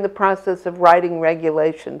we were in the process of writing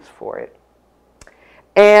regulations for it.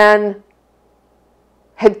 And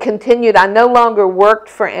had continued. I no longer worked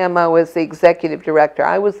for AMO as the executive director.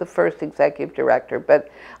 I was the first executive director,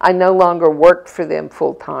 but I no longer worked for them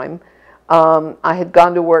full time. I had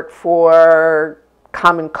gone to work for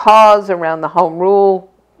Common Cause around the Home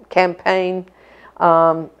Rule campaign.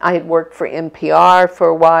 I had worked for NPR for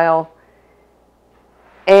a while.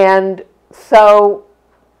 And so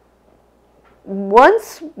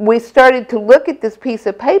once we started to look at this piece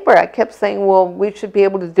of paper, I kept saying, well, we should be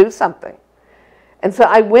able to do something. And so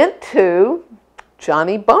I went to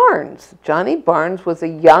Johnny Barnes. Johnny Barnes was a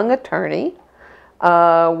young attorney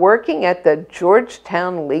working at the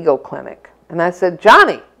Georgetown Legal Clinic. And I said,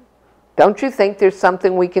 Johnny, don't you think there's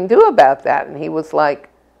something we can do about that? And he was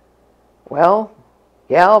like, well,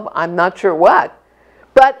 yeah, I'm not sure what.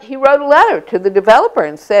 But he wrote a letter to the developer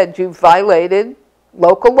and said, you've violated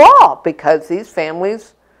local law because these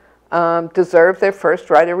families deserve their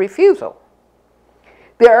first right of refusal.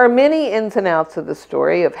 There are many ins and outs of the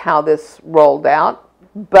story of how this rolled out,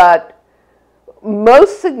 but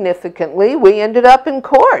most significantly, we ended up in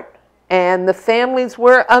court, and the families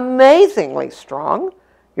were amazingly strong.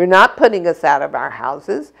 You're not putting us out of our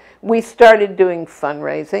houses. We started doing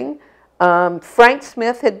fundraising. Frank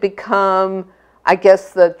Smith had become, I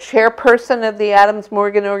guess, the chairperson of the Adams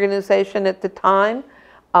Morgan organization at the time.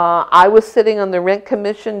 I was sitting on the rent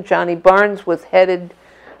commission. Johnny Barnes was headed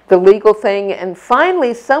the legal thing, and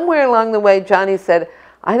finally, somewhere along the way, Johnny said,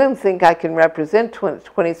 I don't think I can represent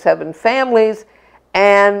 27 families,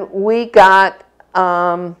 and we got,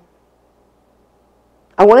 I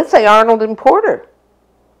want to say Arnold and Porter,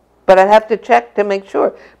 but I'd have to check to make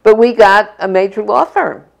sure, but we got a major law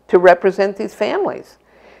firm to represent these families.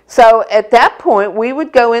 So at that point, we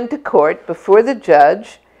would go into court before the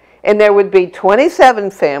judge, and there would be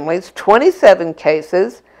 27 families, 27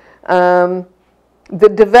 cases, the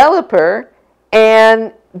developer,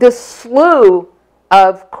 and this slew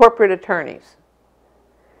of corporate attorneys.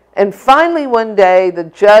 And finally one day the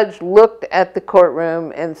judge looked at the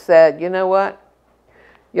courtroom and said, you know what?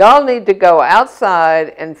 Y'all need to go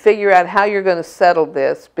outside and figure out how you're going to settle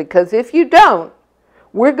this, because if you don't,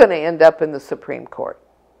 we're going to end up in the Supreme Court.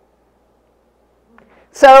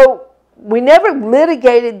 So we never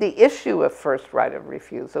litigated the issue of first right of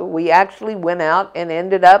refusal. We actually went out and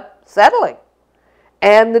ended up settling.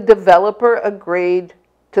 And the developer agreed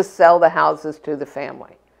to sell the houses to the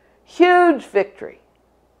family. Huge victory.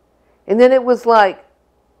 And then it was like,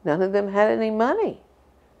 none of them had any money.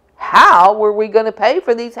 How were we going to pay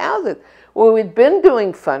for these houses? Well, we'd been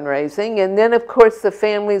doing fundraising, and then, of course, the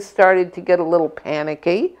families started to get a little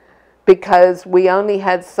panicky because we only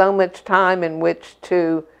had so much time in which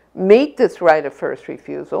to meet this right of first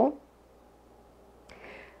refusal.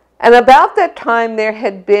 And about that time, there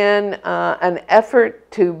had been an effort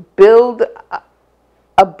to build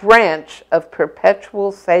a branch of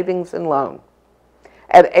perpetual savings and loan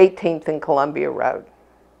at 18th and Columbia Road.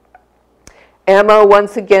 AMO,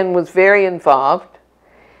 once again, was very involved.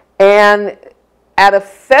 And at a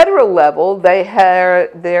federal level,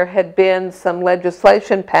 there had been some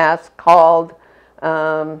legislation passed called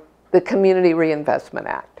the Community Reinvestment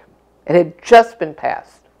Act. It had just been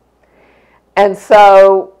passed. And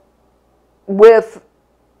so with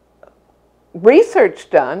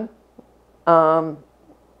research done, and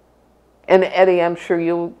Eddie, I'm sure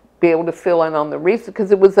you'll be able to fill in on the research,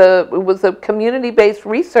 because it was a community-based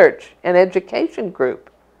research and education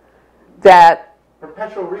group that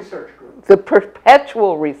Perpetual Research Group. the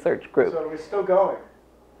Perpetual Research Group. So it's still going.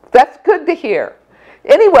 That's good to hear.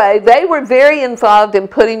 Anyway, they were very involved in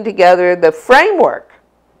putting together the framework.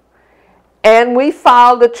 And we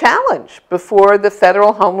filed a challenge before the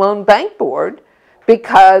Federal Home Loan Bank Board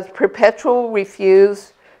because Perpetual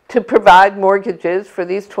refused to provide mortgages for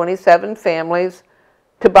these 27 families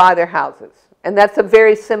to buy their houses. And that's a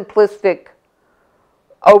very simplistic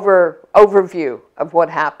overview of what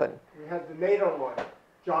happened. We had the NATO lawyer,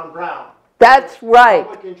 John Brown. That's right.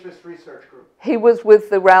 Public Interest Research Group. He was with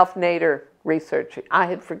the Ralph Nader Research. I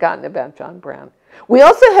had forgotten about John Brown. We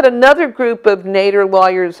also had another group of Nader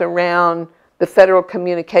lawyers around the Federal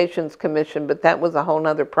Communications Commission, but that was a whole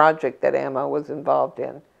other project that AMO was involved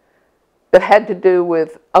in that had to do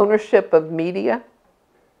with ownership of media.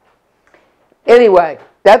 Anyway,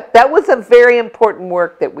 that was a very important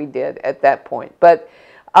work that we did at that point. But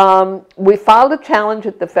we filed a challenge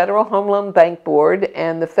at the Federal Home Loan Bank Board,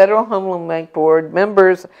 and the Federal Home Loan Bank Board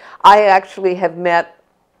members, I actually have met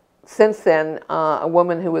since then a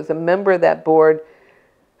woman who was a member of that board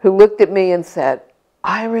who looked at me and said,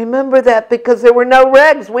 I remember that because there were no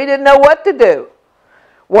regs. We didn't know what to do.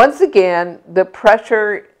 Once again, the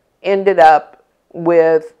pressure ended up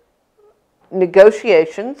with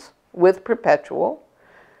negotiations with Perpetual,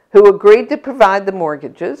 who agreed to provide the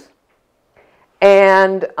mortgages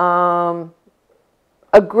and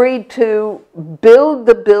agreed to build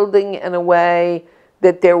the building in a way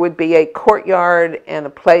that there would be a courtyard and a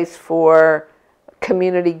place for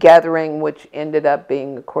community gathering, which ended up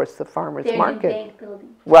being, of course, the farmers market. Their new bank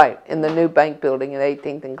building. Right, in the new bank building at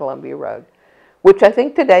 18th and Columbia Road, which I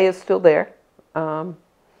think today is still there.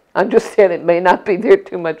 I'm just saying it may not be there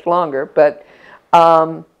too much longer, but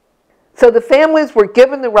so the families were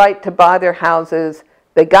given the right to buy their houses,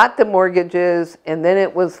 they got the mortgages, and then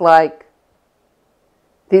it was like,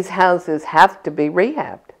 these houses have to be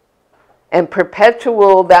rehabbed. And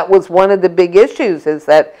Perpetual, that was one of the big issues, is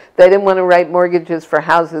that they didn't want to write mortgages for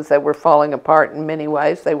houses that were falling apart in many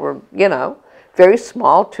ways. They were, you know, very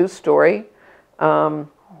small, two-story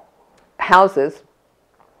houses.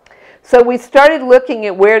 So we started looking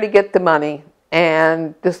at where to get the money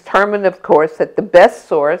and determined, of course, that the best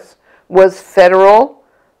source was federal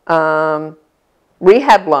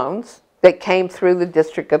rehab loans that came through the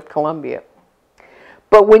District of Columbia.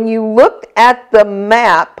 But when you looked at the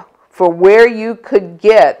map for where you could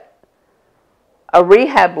get a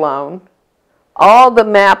rehab loan, all the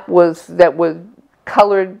map was that was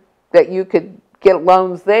colored that you could get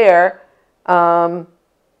loans there.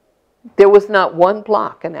 There was not one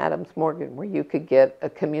block in Adams Morgan where you could get a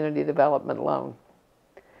community development loan.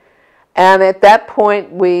 And at that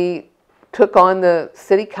point, we took on the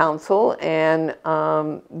City Council and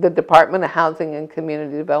the Department of Housing and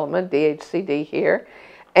Community Development, DHCD here,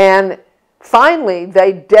 and finally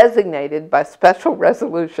they designated by special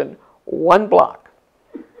resolution one block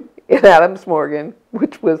in Adams Morgan,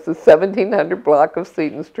 which was the 1700 block of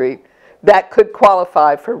Seton Street, that could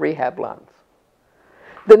qualify for rehab loans.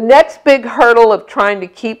 The next big hurdle of trying to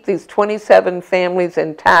keep these 27 families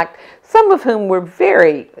intact, some of whom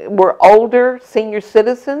were older senior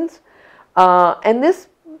citizens, and this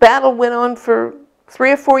battle went on for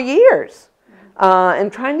 3 or 4 years.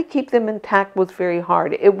 And trying to keep them intact was very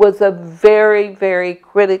hard. It was a very, very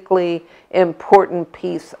critically important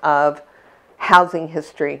piece of housing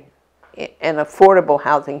history and affordable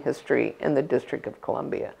housing history in the District of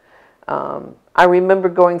Columbia. I remember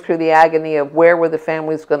going through the agony of where were the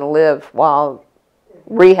families going to live while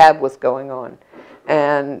rehab was going on.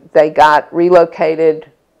 And they got relocated.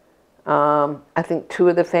 I think 2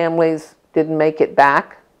 of the families didn't make it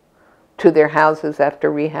back. to their houses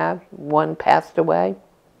after rehab. One passed away.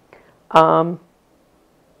 But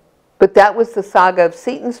that was the saga of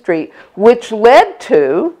Seton Street, which led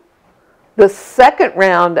to the second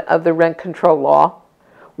round of the rent control law,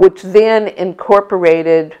 which then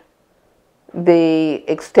incorporated the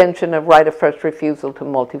extension of right of first refusal to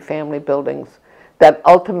multifamily buildings that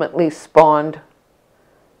ultimately spawned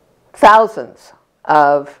thousands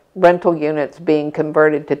of rental units being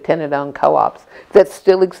converted to tenant-owned co-ops that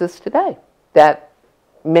still exist today, that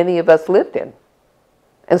many of us lived in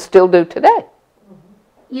and still do today.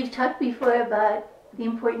 You've talked before about the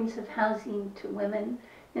importance of housing to women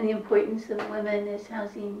and the importance of women as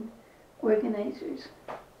housing organizers.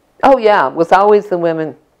 Oh yeah, it was always the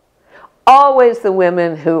women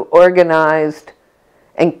who organized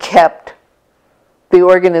and kept the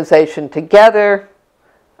organization together.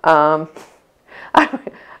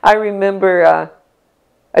 I remember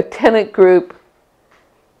a tenant group,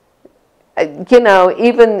 you know,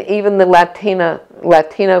 even the Latino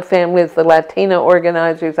families, the Latino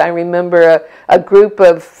organizers. I remember a group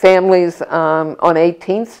of families on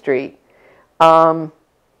 18th Street. All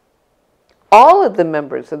of the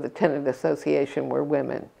members of the tenant association were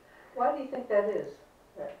women. Why do you think that is?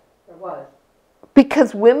 Or was?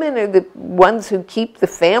 Because women are the ones who keep the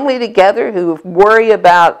family together, who worry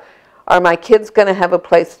about, are my kids going to have a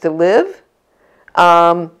place to live?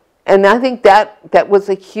 And I think that was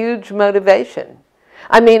a huge motivation.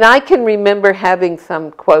 I mean, I can remember having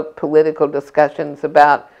some, quote, political discussions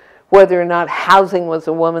about whether or not housing was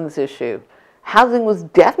a woman's issue. Housing was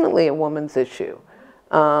definitely a woman's issue.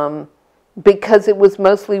 Because it was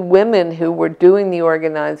mostly women who were doing the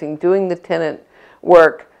organizing, doing the tenant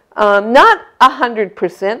work. Not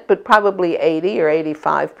 100%, but probably 80 or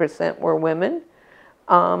 85% were women.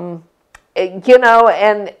 You know,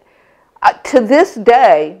 and to this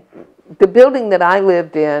day, the building that I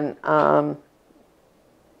lived in,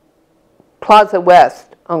 Plaza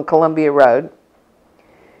West on Columbia Road,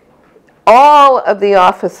 all of the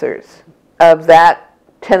officers of that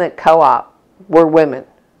tenant co-op were women.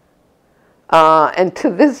 And to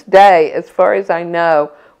this day, as far as I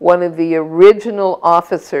know, one of the original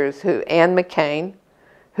officers, Ann McCain,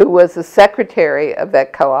 who was the secretary of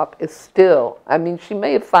that co-op, is still, I mean, she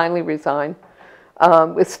may have finally resigned,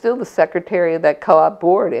 is still the secretary of that co-op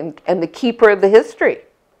board and the keeper of the history.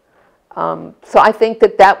 So I think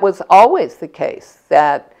that was always the case,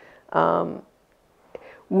 that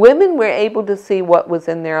women were able to see what was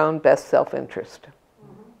in their own best self-interest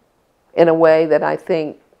in a way that I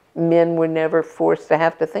think men were never forced to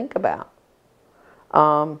have to think about.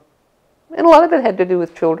 And a lot of it had to do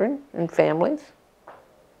with children and families.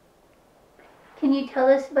 Can you tell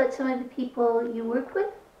us about some of the people you work with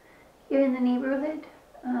here in the neighborhood?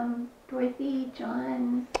 Dorothy,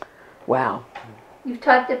 John? Wow. You've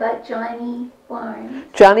talked about Johnny Barnes.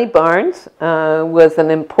 Johnny Barnes was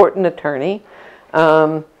an important attorney.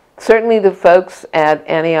 Certainly the folks at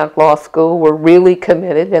Antioch Law School were really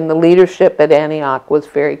committed, and the leadership at Antioch was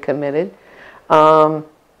very committed.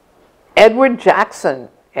 Edward Jackson,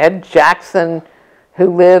 Ed Jackson,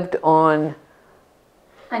 who lived on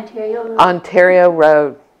Ontario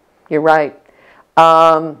Road, you're right,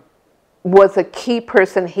 was a key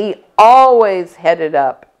person. He always headed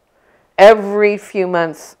up, every few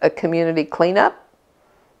months, a community cleanup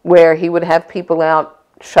where he would have people out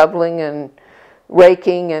shoveling and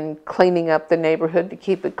raking and cleaning up the neighborhood to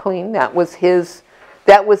keep it clean. That was his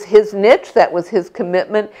niche, that was his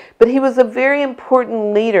commitment. But he was a very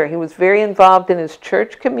important leader. He was very involved in his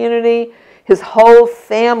church community, his whole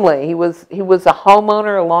family. He was a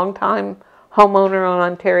homeowner, a long-time homeowner on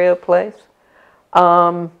Ontario Place.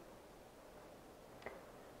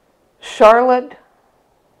 Charlotte,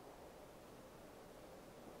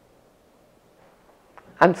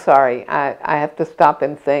 I'm sorry, I have to stop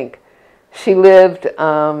and think. She lived,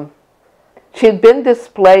 she had been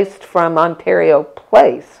displaced from Ontario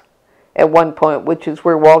Place at one point, which is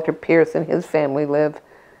where Walter Pierce and his family live.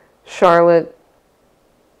 Charlotte,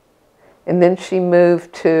 and then she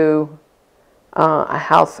moved to a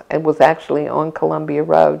house, it was actually on Columbia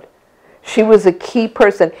Road. She was a key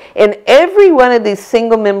person. In every one of these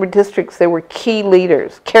single-member districts, there were key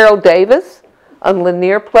leaders. Carol Davis on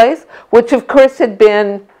Lanier Place, which of course had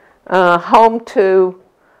been home to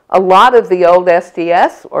a lot of the old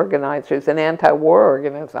SDS organizers and anti-war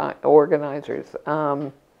organizers.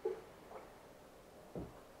 You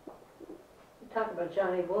talked about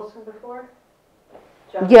Johnny Wilson before?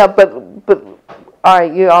 Yeah, but all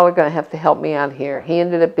right, you all are going to have to help me out here. He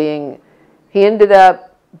ended up being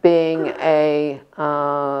a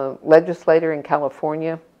legislator in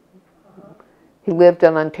California. He lived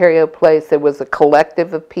on Ontario Place. There was a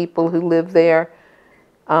collective of people who lived there.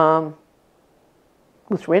 Was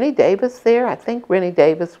Rennie Davis there? I think Rennie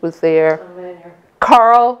Davis was there.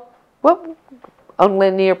 Carl, what on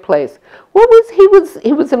Lanier Place? What was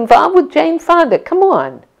he was involved with Jane Fonda? Come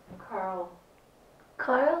on.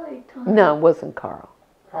 Carl or Tom? No, it wasn't Carl.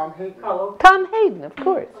 Tom Hayden. Tom Hayden, of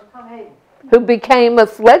course. Tom Hayden. Who became a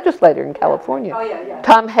legislator in California. Oh, yeah.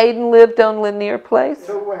 Tom Hayden lived on Lanier Place.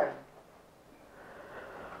 So when?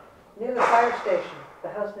 Near the fire station. The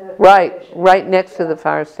house near the fire station. Right next to the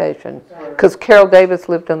fire station. Because Carol Davis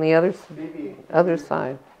lived on the other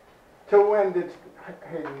side. Till when did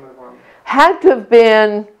Hayden live on? Had to have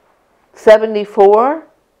been 74,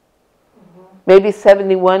 maybe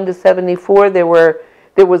 71 to 74. There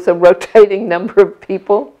was a rotating number of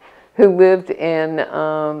people who lived in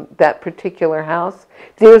that particular house.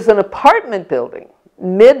 There's an apartment building,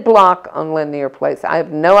 mid-block on Lanier Place. I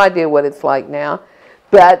have no idea what it's like now,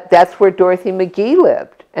 but that's where Dorothy McGee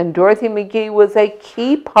lived. And Dorothy McGee was a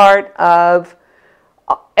key part of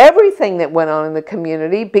everything that went on in the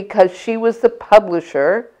community because she was the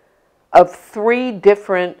publisher of 3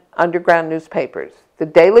 different underground newspapers. The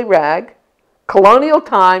Daily Rag, Colonial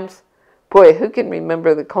Times. Boy, who can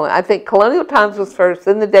remember the Colonial? I think Colonial Times was first,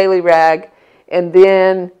 then the Daily Rag, and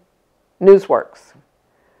then Newsworks.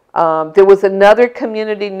 There was another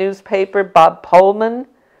community newspaper, Bob Pullman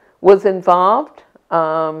was involved,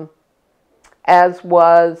 as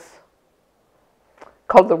was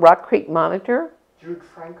called the Rock Creek Monitor.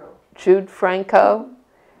 Jude Franco.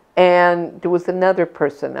 And there was another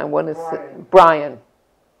person, I want to say, Brian.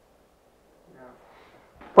 Yeah.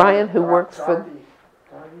 Brian who works for...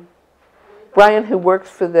 Brian, who works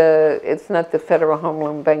for it's not the Federal Home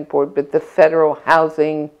Loan Bank Board, but the Federal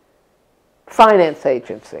Housing Finance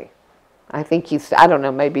Agency. I think I don't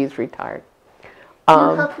know, maybe he's retired. You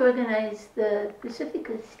helped organize the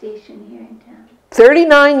Pacifica station here in town.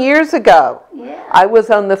 39 years ago. Yeah. I was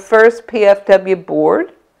on the first PFW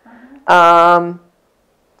board.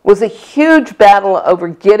 Was a huge battle over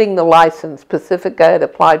getting the license. Pacifica had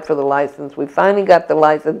applied for the license. We finally got the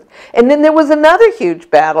license. And then there was another huge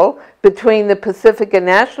battle between the Pacifica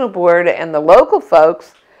National Board and the local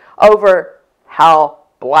folks over how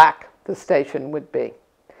black the station would be.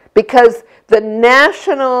 Because the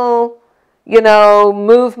national,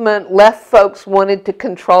 movement, left folks wanted to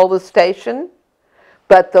control the station,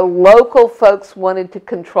 but the local folks wanted to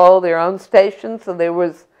control their own station, so there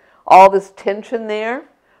was all this tension there.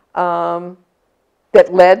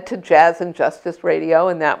 That led to Jazz and Justice Radio,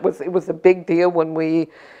 and it was a big deal when we,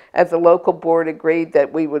 as a local board, agreed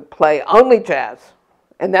that we would play only jazz,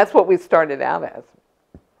 and that's what we started out as,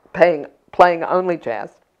 playing only jazz.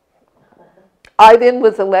 I then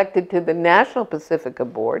was elected to the National Pacifica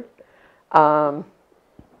Board as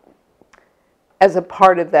a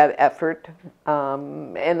part of that effort,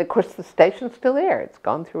 and of course the station's still there. It's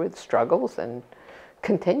gone through its struggles and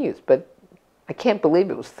continues, but I can't believe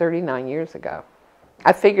it was 39 years ago.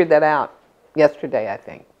 I figured that out yesterday, I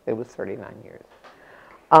think. It was 39 years.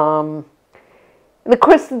 And of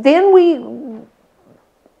course, then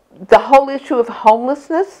the whole issue of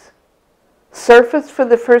homelessness surfaced for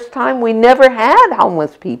the first time. We never had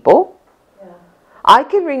homeless people. Yeah. I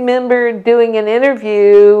can remember doing an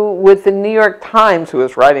interview with the New York Times, who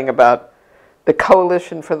was writing about the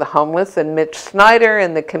Coalition for the Homeless, and Mitch Snyder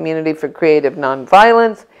and the Community for Creative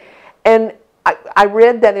Nonviolence. And I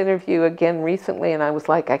read that interview again recently, and I was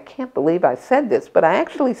like, I can't believe I said this, but I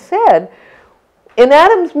actually said, in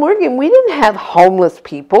Adams Morgan, we didn't have homeless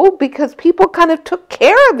people because people kind of took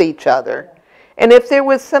care of each other. And if there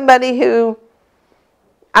was somebody who,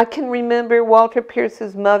 I can remember Walter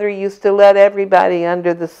Pierce's mother used to let everybody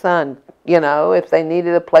under the sun, if they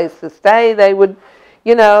needed a place to stay, they would,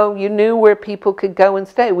 you knew where people could go and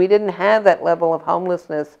stay. We didn't have that level of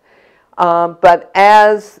homelessness. But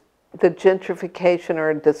as the gentrification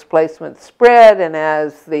or displacement spread, and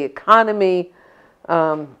as the economy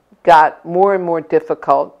got more and more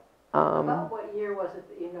difficult. About what year was it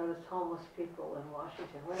that you noticed homeless people in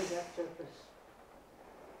Washington? When did that surface?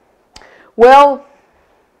 Well,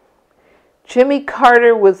 Jimmy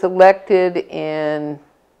Carter was elected in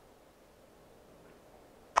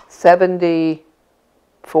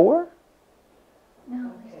 74?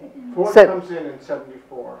 No. Ford comes in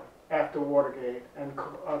 74. After Watergate, and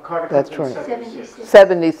Carter comes in 76.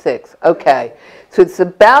 76, okay. So it's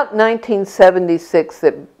about 1976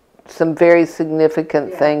 that some very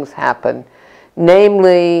significant things happen.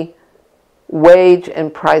 Namely, wage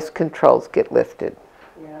and price controls get lifted,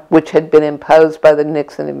 which had been imposed by the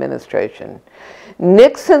Nixon administration.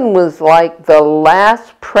 Nixon was like the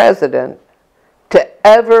last president to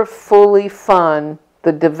ever fully fund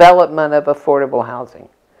the development of affordable housing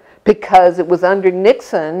because it was under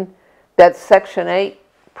Nixon that Section 8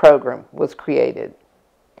 program was created.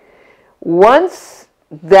 Once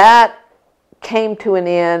that came to an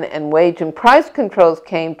end and wage and price controls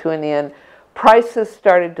came to an end, prices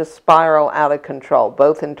started to spiral out of control,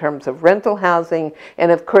 both in terms of rental housing,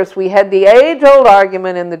 and of course we had the age-old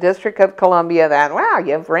argument in the District of Columbia that, well,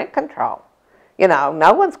 you have rent control. You know,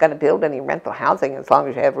 no one's going to build any rental housing as long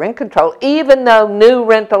as you have rent control, even though new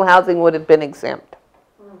rental housing would have been exempt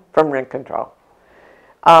from rent control.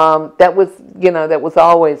 That was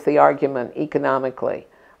always the argument economically.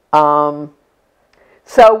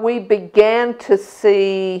 So we began to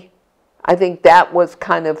see, I think that was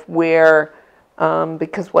kind of where,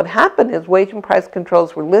 because what happened is wage and price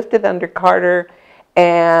controls were lifted under Carter,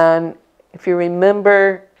 and if you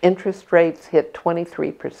remember, interest rates hit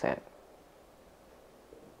 23%.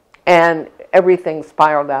 And everything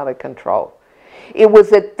spiraled out of control. It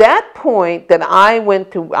was at that point that I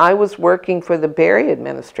was working for the Berry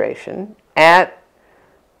administration at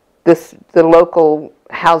the local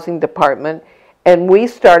housing department, and we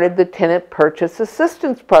started the Tenant Purchase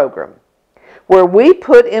Assistance Program, where we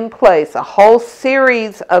put in place a whole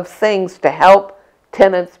series of things to help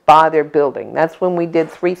tenants buy their building. That's when we did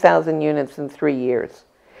 3,000 units in 3 years.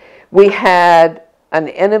 We had an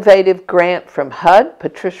innovative grant from HUD.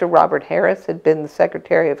 Patricia Robert Harris had been the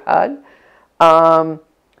secretary of HUD.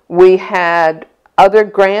 We had other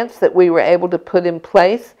grants that we were able to put in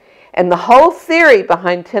place. And the whole theory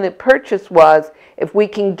behind tenant purchase was if we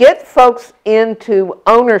can get folks into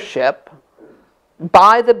ownership,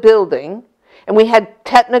 buy the building, and we had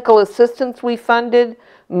technical assistance we funded,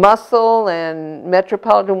 Muscle and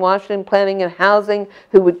Metropolitan Washington Planning and Housing,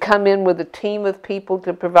 who would come in with a team of people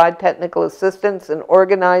to provide technical assistance and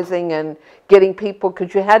organizing and getting people,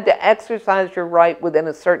 because you had to exercise your right within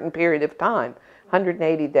a certain period of time,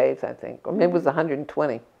 180 days, I think, or maybe it was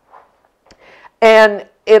 120. And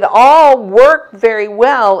it all worked very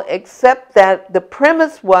well, except that the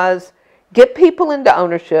premise was get people into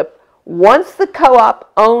ownership. Once the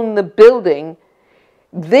co-op owned the building,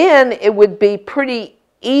 then it would be pretty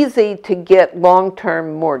easy to get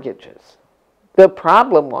long-term mortgages. The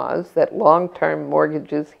problem was that long-term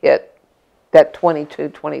mortgages hit that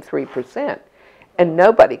 22-23%, and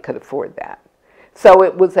nobody could afford that. So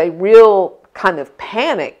it was a real kind of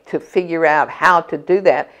panic to figure out how to do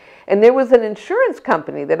that. And there was an insurance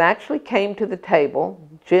company that actually came to the table,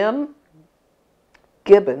 Jim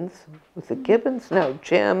Gibbons, was it Gibbons? No,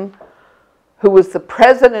 Jim, who was the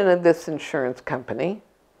president of this insurance company,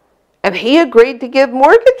 and he agreed to give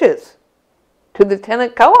mortgages to the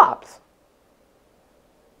tenant co-ops.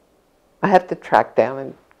 I have to track down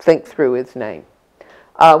and think through his name,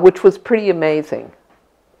 which was pretty amazing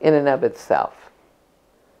in and of itself.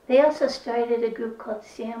 They also started a group called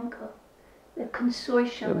SAMCO, the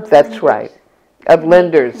consortium of That's lenders. right, of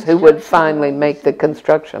lenders who would finally make the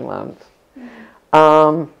construction loans.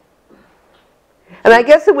 And I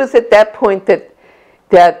guess it was at that point that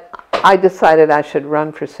I decided I should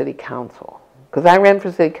run for city council, because I ran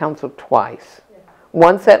for city council twice.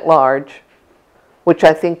 Once at large, which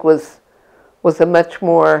I think was a much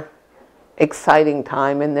more exciting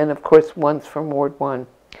time, and then of course once from Ward 1.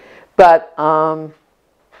 But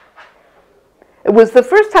it was the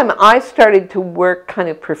first time I started to work kind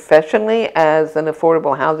of professionally as an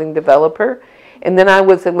affordable housing developer, and then I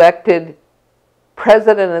was elected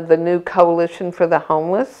president of the new Coalition for the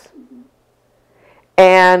Homeless.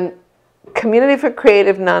 And Community for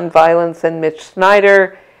Creative Nonviolence and Mitch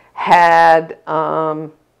Snyder had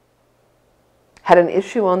an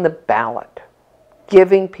issue on the ballot,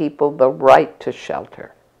 giving people the right to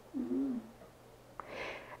shelter.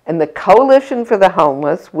 And the Coalition for the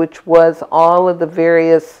Homeless, which was all of the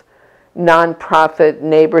various nonprofit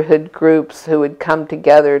neighborhood groups who had come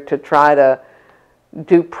together to try to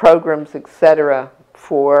do programs, etc.,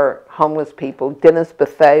 for homeless people. Dennis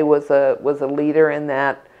Buffet was a leader in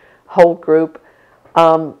that whole group.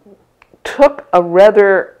 Took a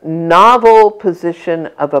rather novel position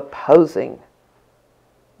of opposing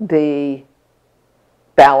the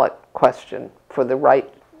ballot question for the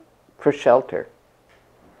right for shelter.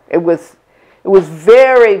 It was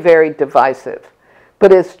very, very divisive.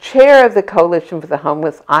 But as chair of the Coalition for the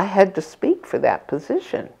Homeless, I had to speak for that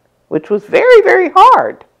position, which was very, very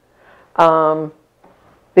hard.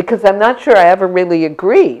 Because I'm not sure I ever really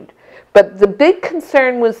agreed. But the big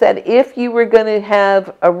concern was that if you were going to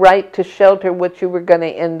have a right to shelter, what you were going to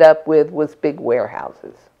end up with was big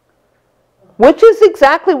warehouses. Which is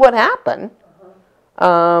exactly what happened.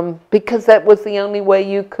 Because that was the only way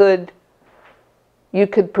you could you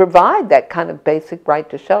could provide that kind of basic right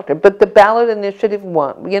to shelter. But the ballot initiative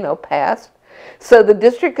passed. So the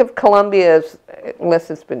District of Columbia, unless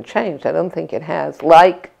it's been changed, I don't think it has,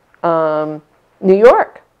 like New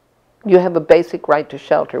York, you have a basic right to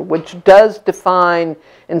shelter, which does define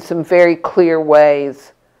in some very clear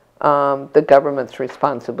ways the government's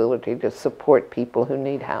responsibility to support people who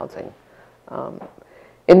need housing.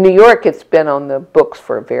 In New York, it's been on the books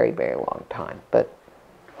for a very, very long time. But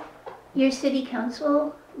your city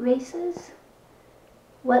council races,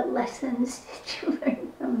 what lessons did you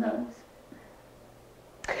learn from those?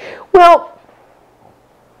 Well,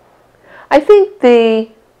 I think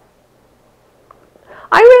I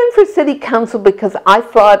ran for city council because I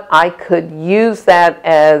thought I could use that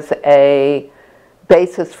as a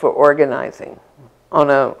basis for organizing on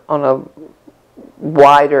a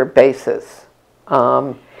wider basis.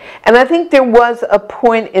 And I think there was a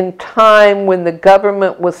point in time when the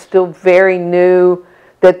government was still very new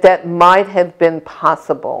that might have been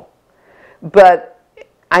possible. But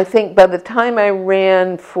I think by the time I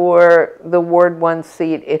ran for the Ward 1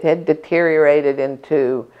 seat, it had deteriorated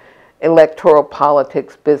into electoral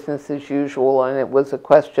politics, business as usual, and it was a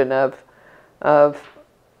question of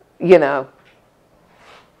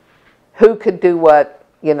who could do what,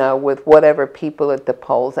 with whatever people at the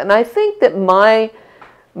polls. And I think that my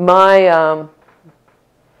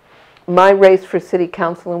race for city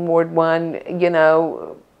council in Ward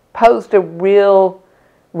 1, posed a real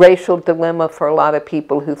racial dilemma for a lot of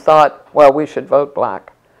people who thought, well, we should vote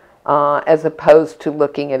black, as opposed to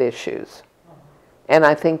looking at issues. And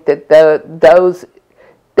I think that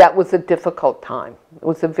that was a difficult time. It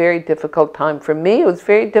was a very difficult time for me. It was a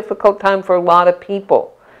very difficult time for a lot of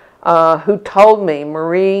people who told me,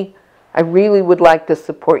 Marie, I really would like to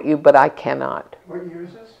support you, but I cannot. What year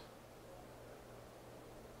is this?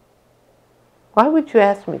 Why would you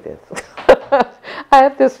ask me this? I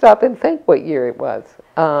have to stop and think what year it was.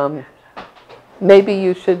 Maybe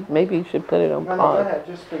you should put it on No, pause. go ahead,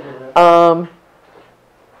 just figure it out.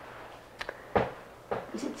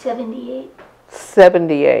 Is it 78?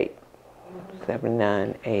 78.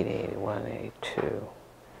 79, 80, 81, 82.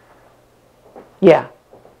 Yeah.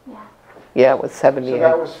 Yeah. Yeah, it was 78. So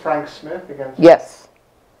that was Frank Smith against... Yes.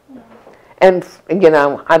 And,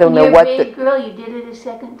 I don't know You're what a brave girl, you did it a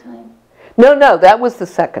second time. No, that was the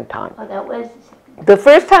second time. Oh, that was the second time. The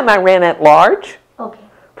first time I ran at large, Okay.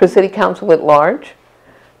 for city council at large,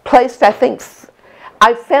 placed, I think,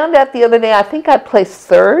 I found out the other day, I think I placed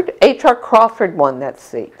third. H.R. Crawford won that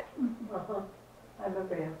seat. I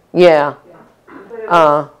remember him. Yeah. But it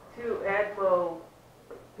was two ADFO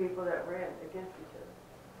people that ran against each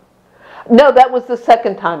other. No, that was the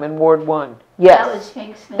second time in Ward 1. Yes. That was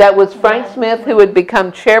Frank Smith. That was Frank Yeah. Smith, who had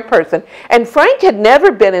become chairperson. And Frank had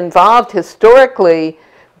never been involved historically,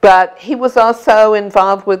 but he was also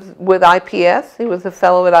involved with IPS. He was a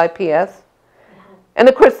fellow at IPS. And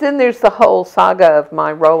of course, then there's the whole saga of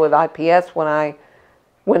my role at IPS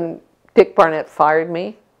when Dick Barnett fired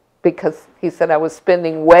me because he said I was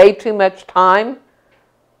spending way too much time,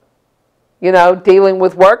 dealing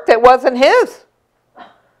with work that wasn't his.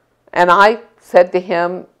 And I said to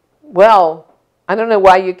him, well, I don't know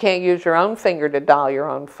why you can't use your own finger to dial your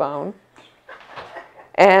own phone.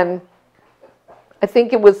 And I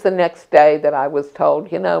think it was the next day that I was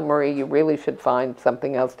told, Marie, you really should find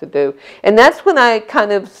something else to do. And that's when I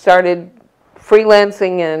kind of started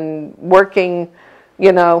freelancing and working,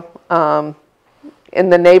 in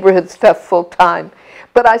the neighborhood stuff full time.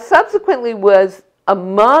 But I subsequently was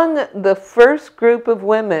among the first group of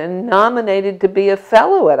women nominated to be a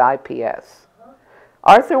fellow at IPS.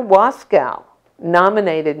 Arthur Waskow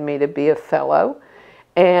nominated me to be a fellow.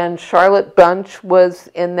 And Charlotte Bunch was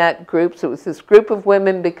in that group. So it was this group of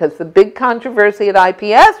women because the big controversy at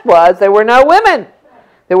IPS was there were no women.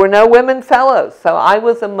 There were no women fellows. So I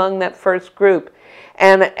was among that first group.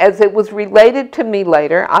 And as it was related to me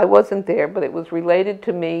later, I wasn't there, but it was related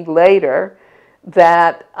to me later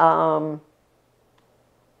that I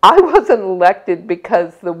wasn't elected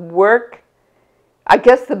because the work, I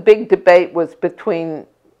guess the big debate was between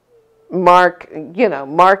Mark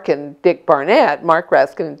and Dick Barnett, Mark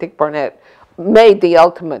Raskin and Dick Barnett made the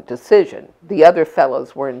ultimate decision. The other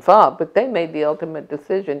fellows were involved, but they made the ultimate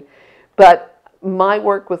decision. But my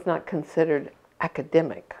work was not considered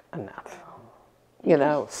academic enough,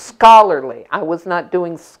 scholarly. I was not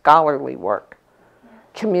doing scholarly work.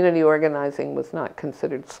 Community organizing was not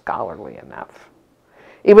considered scholarly enough.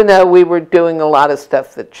 Even though we were doing a lot of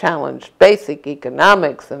stuff that challenged basic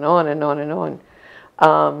economics and on and on and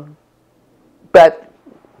on. But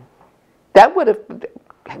that would have,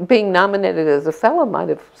 being nominated as a fellow might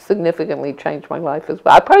have significantly changed my life as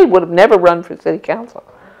well. I probably would have never run for city council.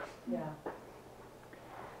 Yeah.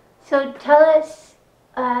 So tell us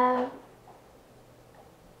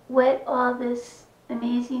what all this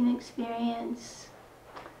amazing experience,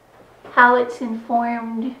 how it's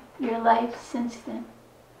informed your life since then.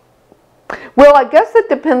 Well, I guess it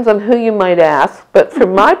depends on who you might ask, but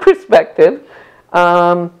from my perspective,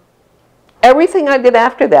 everything I did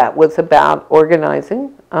after that was about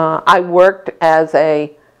organizing. I worked as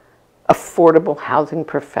a affordable housing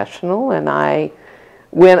professional, and I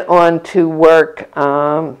went on to work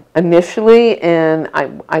initially, and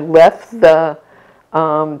I left the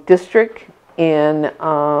district in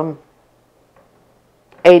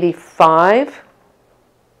 85.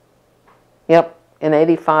 Yep, in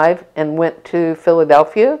 85, and went to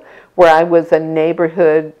Philadelphia, where I was a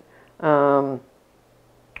neighborhood,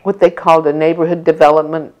 what they called a neighborhood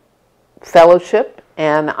development fellowship,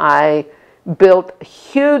 and I built a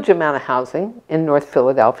huge amount of housing in North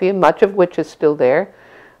Philadelphia, much of which is still there.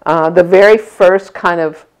 The very first kind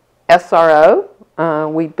of SRO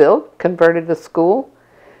we built, converted a school,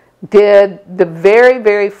 did the very,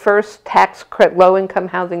 very first low-income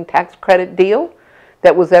housing tax credit deal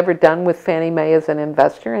that was ever done with Fannie Mae as an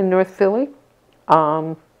investor in North Philly.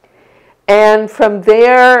 And from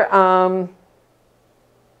there,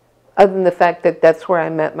 other than the fact that that's where I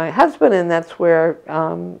met my husband and that's where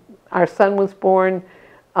our son was born,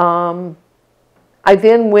 I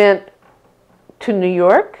then went to New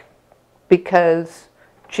York because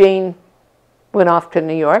Jean went off to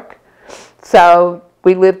New York. So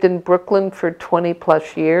we lived in Brooklyn for 20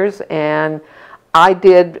 plus years, and I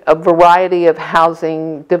did a variety of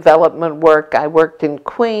housing development work. I worked in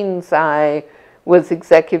Queens. I was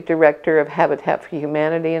executive director of Habitat for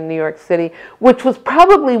Humanity in New York City, which was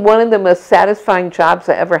probably one of the most satisfying jobs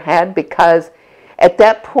I ever had, because at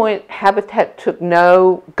that point, Habitat took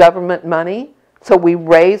no government money. So we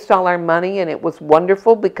raised all our money, and it was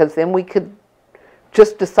wonderful because then we could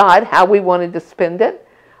just decide how we wanted to spend it.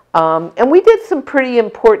 And we did some pretty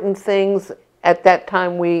important things at that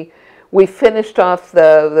time. We finished off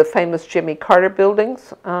the famous Jimmy Carter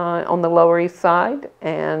buildings on the Lower East Side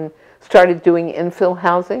and started doing infill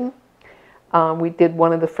housing. We did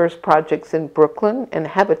one of the first projects in Brooklyn, and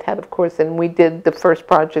Habitat, of course, and we did the first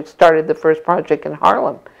project, started the first project in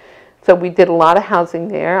Harlem. So we did a lot of housing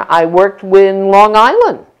there. I worked in Long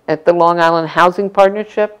Island at the Long Island Housing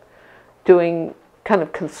Partnership, doing kind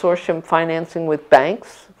of consortium financing with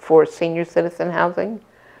banks for senior citizen housing.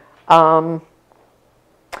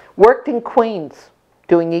 Worked in Queens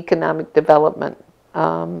doing economic development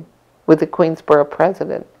with the Queensborough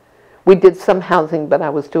president. We did some housing, but I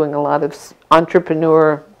was doing a lot of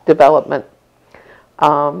entrepreneur development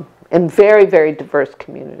in very, very diverse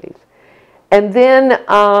communities. And then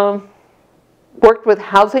worked with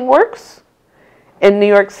Housing Works in New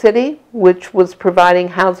York City, which was providing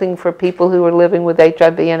housing for people who were living with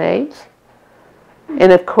HIV and AIDS.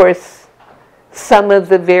 And of course, some of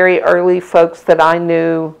the very early folks that I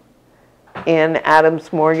knew in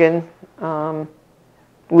Adams Morgan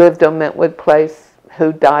lived on Mentwood Place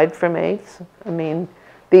who died from AIDS. I mean,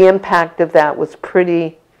 the impact of that was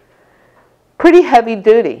pretty heavy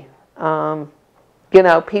duty. You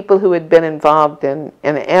know, people who had been involved in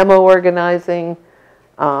ammo organizing,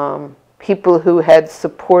 people who had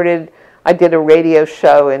supported. I did a radio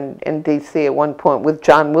show in D.C. at one point with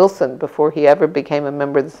John Wilson before he ever became a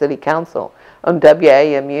member of the city council on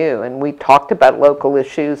WAMU, and we talked about local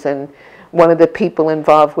issues, and one of the people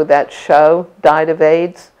involved with that show died of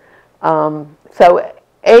AIDS. So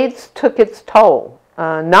AIDS took its toll,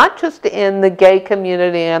 not just in the gay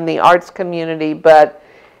community and the arts community, but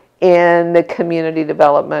in the community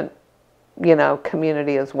development, you know,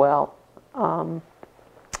 community as well.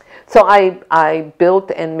 So I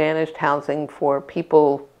built and managed housing for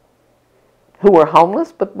people who were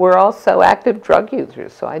homeless, but were also active drug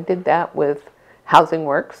users. So I did that with Housing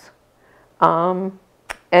Works.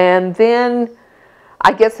 And then,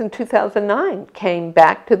 I guess in 2009, came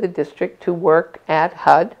back to the district to work at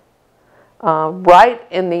HUD, right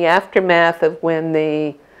in the aftermath of when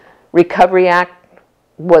the Recovery Act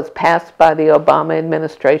was passed by the Obama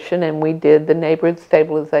administration, and we did the Neighborhood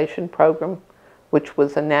Stabilization Program, which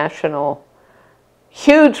was a national,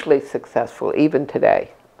 hugely successful, even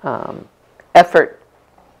today, effort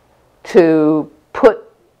to put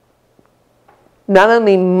not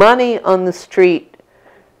only money on the street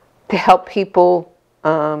to help people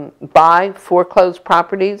buy foreclosed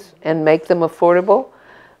properties and make them affordable,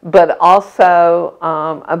 but also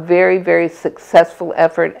a very, very successful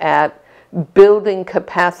effort at building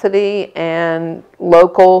capacity and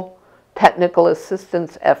local technical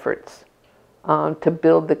assistance efforts to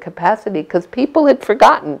build the capacity, because people had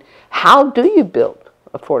forgotten, how do you build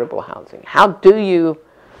affordable housing? How do you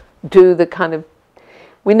do the kind of,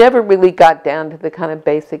 we never really got down to the kind of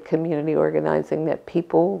basic community organizing that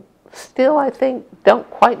people still, I think, don't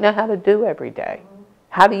quite know how to do every day.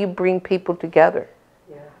 How do you bring people together?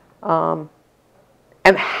 Yeah.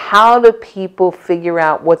 And how do people figure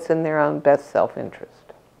out what's in their own best self-interest?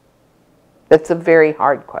 That's a very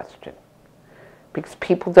hard question, because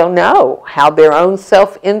people don't know how their own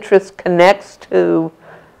self-interest connects to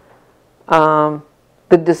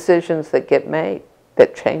the decisions that get made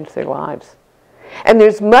that change their lives. And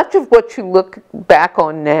there's much of what you look back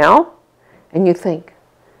on now and you think,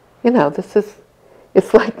 you know,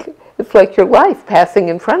 it's like your life passing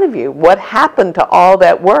in front of you. What happened to all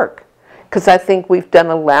that work? Because I think we've done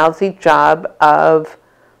a lousy job of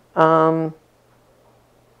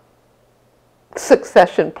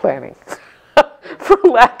succession planning, for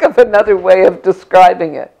lack of another way of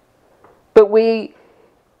describing it. But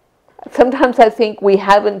sometimes I think we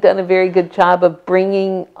haven't done a very good job of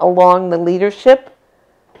bringing along the leadership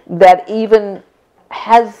that even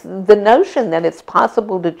has the notion that it's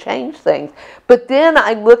possible to change things. But then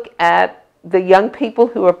I look at the young people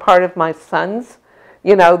who are part of my son's,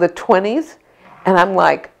 you know, the 20s, and I'm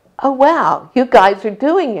like, oh wow, you guys are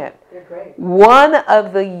doing it. They're great. One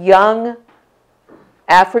of the young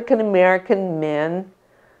African-American men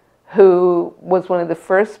who was one of the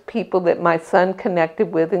first people that my son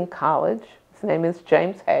connected with in college, his name is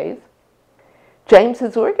James Hayes. James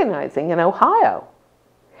is organizing in Ohio.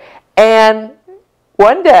 And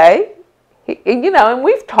one day, you know, and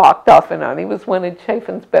we've talked off and on, he was one of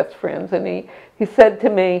Chafin's best friends, and he said to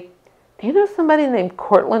me, do you know somebody named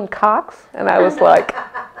Cortland Cox? And I was like,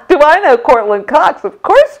 do I know Cortland Cox? Of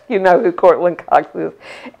course you know who Cortland Cox is.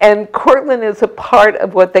 And Cortland is a part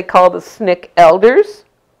of what they call the SNCC elders,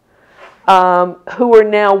 who are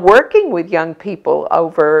now working with young people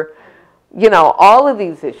over, you know, all of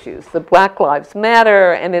these issues, the Black Lives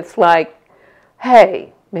Matter, and it's like,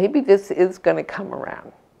 hey, maybe this is going to come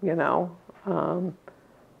around, you know.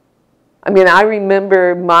 I mean, I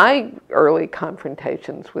remember my early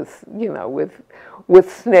confrontations with, you know, with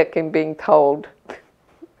SNCC and being told,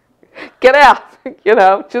 get out, you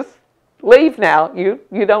know, just leave now. You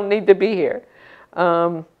don't need to be here.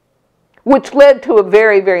 Which led to a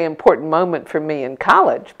very, very important moment for me in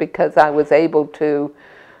college, because I was able to,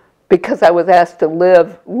 because I was asked to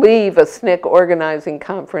leave a SNCC organizing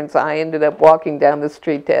conference, I ended up walking down the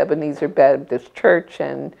street to Ebenezer Baptist Church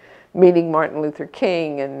and meeting Martin Luther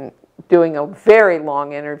King and doing a very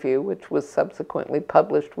long interview, which was subsequently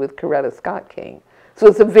published with Coretta Scott King. So it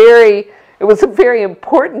was a very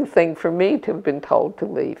important thing for me to have been told to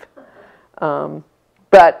leave.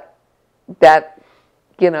 But that,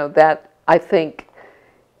 you know, that I think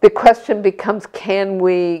the question becomes, can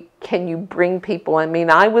you bring people? I mean,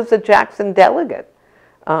 I was a Jackson delegate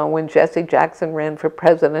when Jesse Jackson ran for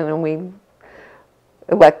president, and we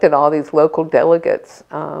elected all these local delegates.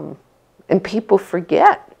 And people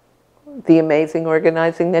forget the amazing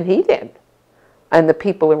organizing that he did and the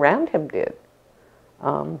people around him did.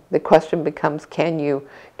 The question becomes, can you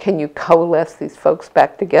coalesce these folks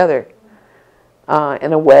back together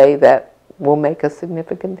in a way that will make a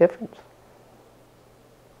significant difference?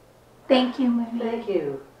 Thank you, Marie. Thank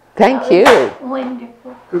you. Thank you.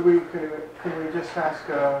 Wonderful. Could we just ask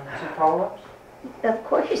some follow-ups? Of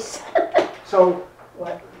course. So,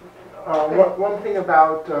 one thing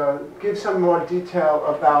about, give some more detail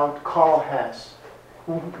about Carl Hess.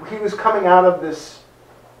 He was coming out of this.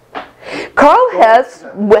 Carl Hess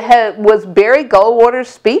was Barry Goldwater's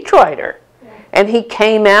speechwriter, and he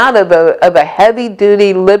came out of a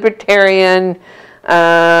heavy-duty libertarian,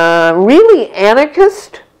 really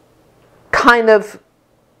anarchist kind of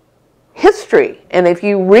history. And if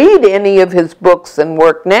you read any of his books and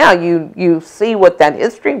work now, you see what that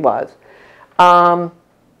history was. I'm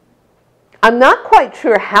not quite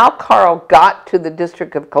sure how Carl got to the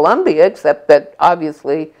District of Columbia, except that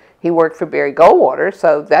obviously he worked for Barry Goldwater,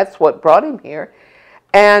 so that's what brought him here.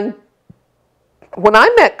 And when I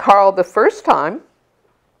met Carl the first time,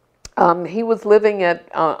 he was living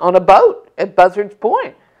on a boat at Buzzards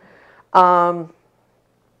Point.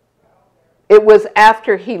 It was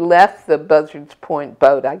after he left the Buzzards Point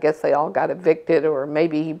boat. I guess they all got evicted, or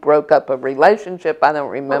maybe he broke up a relationship. I don't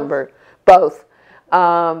remember. Both.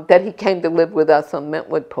 That he came to live with us on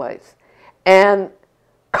Mentwood Place. And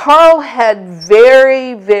Carl had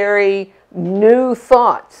very, very new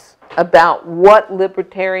thoughts about what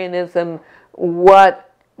libertarianism,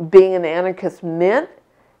 what being an anarchist meant,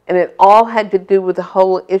 And it all had to do with the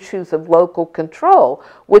whole issues of local control,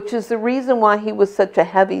 which is the reason why he was such a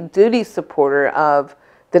heavy-duty supporter of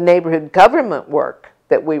the neighborhood government work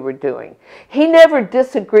that we were doing. He never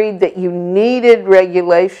disagreed that you needed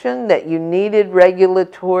regulation, that you needed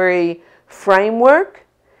regulatory framework,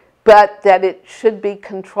 but that it should be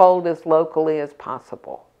controlled as locally as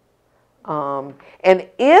possible. And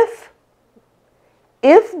if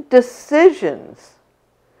decisions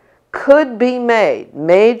could be made,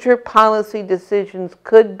 major policy decisions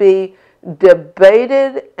could be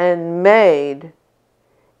debated and made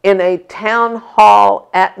in a town hall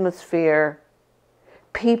atmosphere,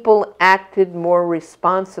 people acted more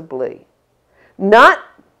responsibly. Not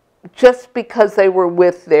just because they were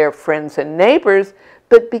with their friends and neighbors,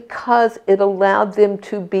 but because it allowed them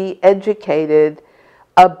to be educated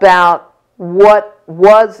about what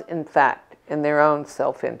was, in fact, in their own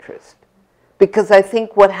self-interest. Because I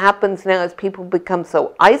think what happens now is people become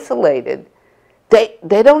so isolated, they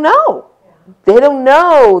don't know. They don't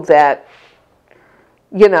know that,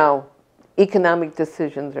 you know, economic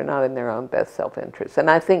decisions are not in their own best self-interest. And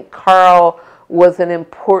I think Carl was an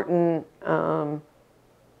important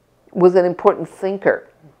thinker,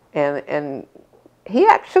 and he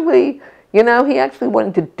actually, you know, he actually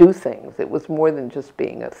wanted to do things. It was more than just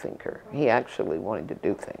being a thinker. He actually wanted to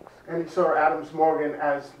do things. And he saw Adams Morgan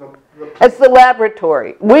as as the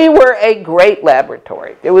laboratory. We were a great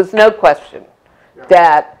laboratory. There was no question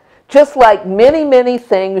that, just like many, many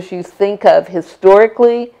things you think of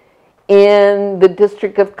historically in the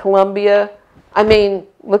District of Columbia, I mean,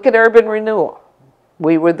 look at urban renewal.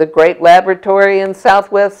 We were the great laboratory in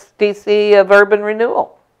Southwest DC of urban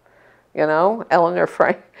renewal. You know, Eleanor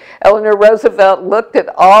Roosevelt looked at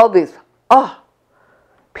all these,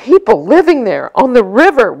 people living there on the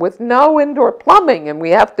river with no indoor plumbing, and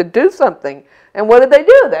we have to do something. And what did they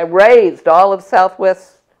do? They raised all of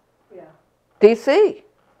Southwest DC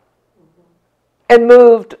and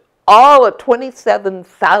moved all of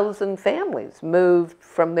 27,000 families, moved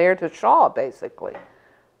from there to Shaw, basically.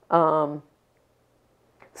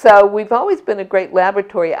 So we've always been a great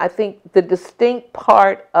laboratory. I think the distinct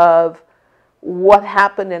part of what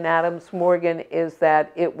happened in Adams Morgan is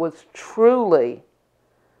that it was truly,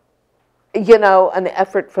 you know, an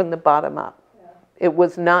effort from the bottom up. Yeah. It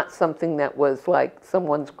was not something that was like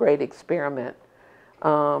someone's great experiment.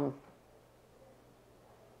 And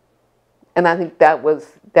I think that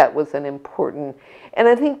was an important, and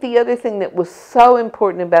I think the other thing that was so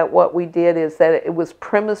important about what we did is that it was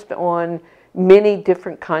premised on many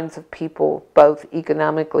different kinds of people, both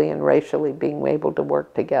economically and racially, being able to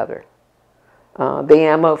work together. The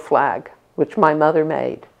ammo flag, which my mother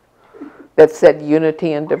made, that said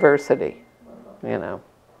unity and diversity, you know.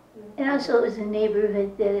 And also it was a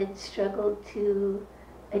neighborhood that had struggled to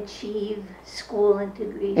achieve school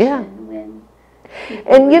integration when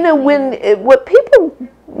and you know, what people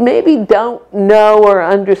maybe don't know or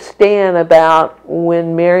understand about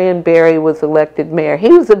when Marion Barry was elected mayor, he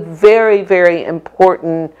was a very, very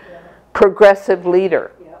important progressive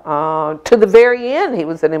leader. To the very end, he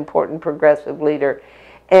was an important progressive leader.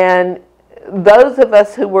 And those of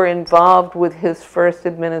us who were involved with his first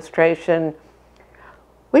administration,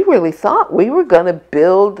 we really thought we were going to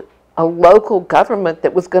build a local government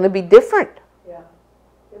that was going to be different.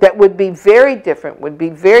 That would be very different, would be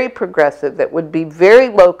very progressive, that would be very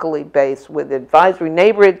locally based with advisory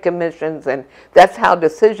neighborhood commissions, and that's how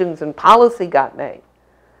decisions and policy got made.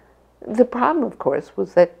 The problem, of course,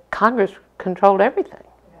 was that Congress controlled everything.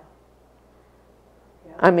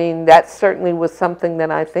 I mean, that certainly was something that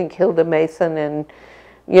I think Hilda Mason and,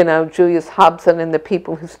 you know, Julius Hobson and the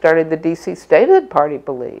people who started the DC Statehood Party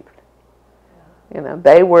believed. You know,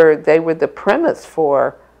 they were the premise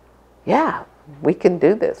for, we can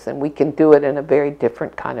do this, and we can do it in a very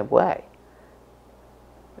different kind of way.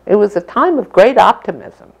 It was a time of great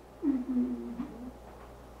optimism. Mm-hmm.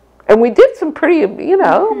 And we did some pretty, you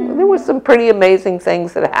know, there were some pretty amazing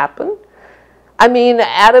things that happened. I mean,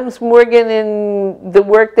 Adams Morgan and the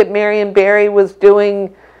work that Marion Barry was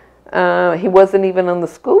doing, he wasn't even on the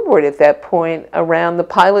school board at that point, around the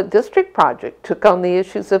Pilot District Project, took on the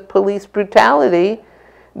issues of police brutality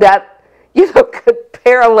that, you know, could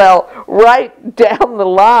parallel right down the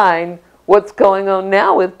line what's going on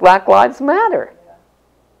now with Black Lives Matter.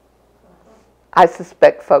 I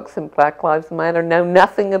suspect folks in Black Lives Matter know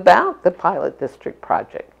nothing about the Pilot District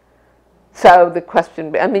Project. So the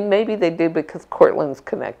question, I mean, maybe they do because Cortland's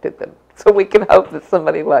connected them. So we can hope that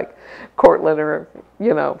somebody like Cortland or,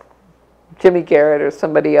 you know, Jimmy Garrett or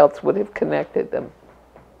somebody else would have connected them.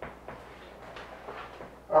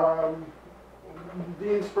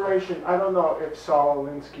 the inspiration, I don't know if Saul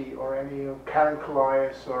Alinsky or any of Karen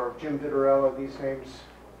Kalias or Jim Vitarello, these names.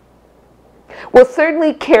 Well,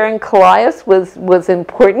 certainly Karen Kalias was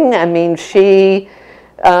important. I mean, she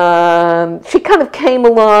kind of came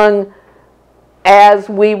along as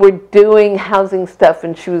we were doing housing stuff,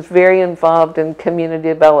 and she was very involved in community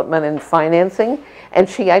development and financing. And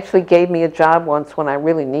she actually gave me a job once when I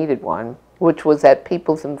really needed one, which was at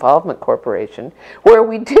People's Involvement Corporation, where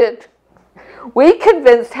we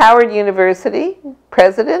convinced Howard University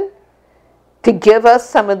president to give us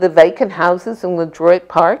some of the vacant houses in LaDroit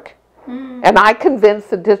Park. And I convinced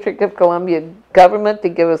the District of Columbia government to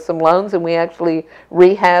give us some loans, and we actually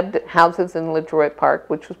rehabbed houses in LaDroit Park,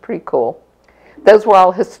 which was pretty cool. Those were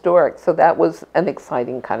all historic, so that was an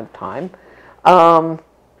exciting kind of time.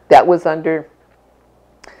 That was under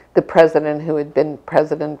the president who had been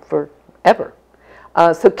president forever.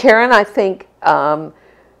 So Karen, I think,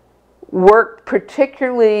 worked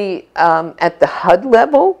particularly at the HUD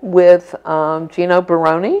level with Gino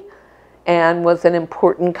Baroni, and was an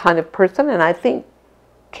important kind of person. And I think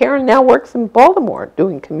Karen now works in Baltimore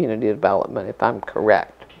doing community development, if I'm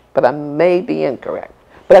correct. But I may be incorrect.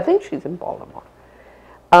 But I think she's in Baltimore.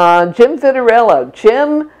 Jim Vitarello.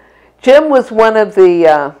 Jim was one of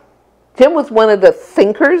the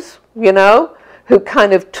thinkers, you know, who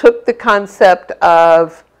kind of took the concept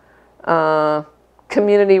of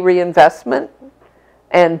community reinvestment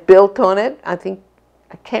and built on it. I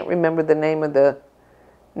can't remember the name of the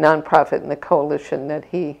nonprofit and the coalition that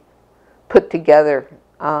he put together.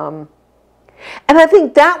 And I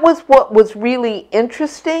think that was what was really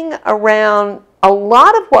interesting around a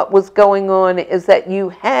lot of what was going on, is that you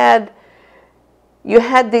had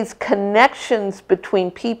these connections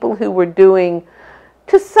between people who were doing,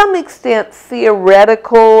 to some extent,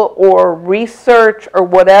 theoretical or research or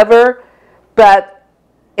whatever, but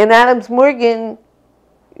in Adams Morgan,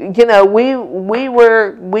 you know, we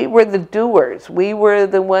were the doers. We were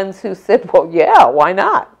the ones who said, well, yeah, why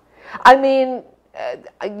not? I mean,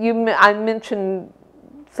 I mentioned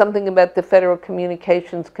something about the Federal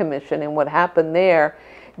Communications Commission and what happened there.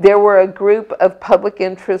 There were a group of public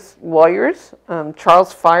interest lawyers,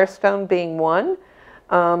 Charles Firestone being one,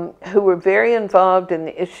 who were very involved in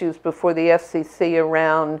the issues before the FCC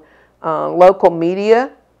around local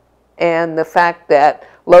media, and the fact that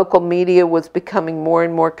local media was becoming more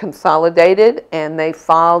and more consolidated, and they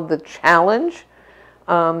filed the challenge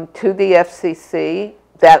to the FCC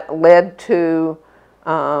that led to,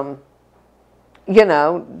 you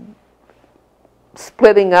know,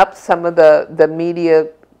 splitting up some of the media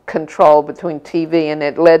control between TV, and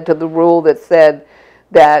it led to the rule that said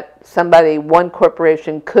that one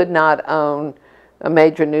corporation could not own a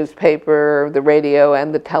major newspaper, the radio,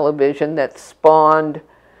 and the television. That spawned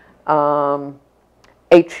HUR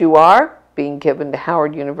being given to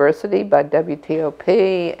Howard University by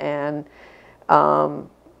WTOP, and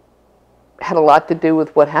had a lot to do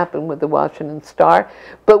with what happened with the Washington Star.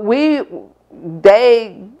 But we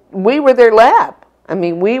were their lab. I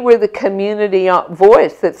mean, we were the community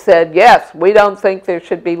voice that said, yes, we don't think there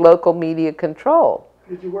should be local media control.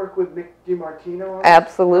 Did you work with Nick DiMartino on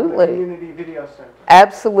Absolutely. the Community Video Center?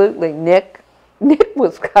 Absolutely. Nick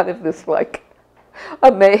was kind of this, like, he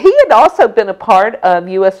had also been a part of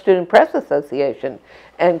U.S. Student Press Association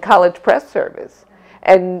and College Press Service.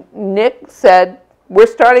 And Nick said, we're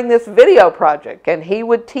starting this video project. And he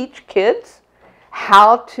would teach kids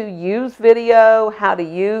how to use video, how to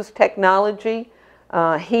use technology.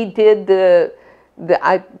 He did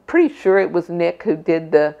I'm pretty sure it was Nick who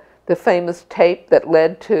did the famous tape that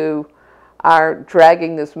led to our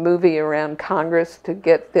dragging this movie around Congress to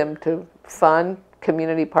get them to fund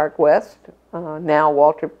Community Park West, now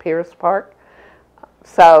Walter Pierce Park.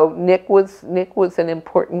 So Nick was an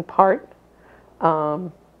important part. I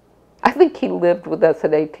think he lived with us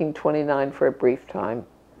at 1829 for a brief time.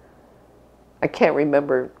 I can't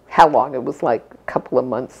remember how long. It was like a couple of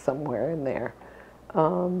months somewhere in there.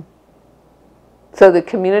 So the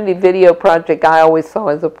community video project I always saw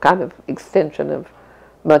as a kind of extension of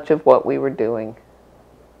much of what we were doing.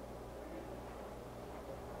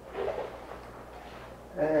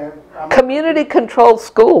 Community controlled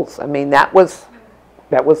schools. I mean, that was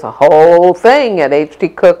a whole thing at H.D.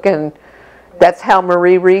 Cook, and that's how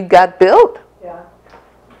Marie Reed got built. Yeah.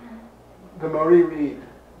 The Marie Reed,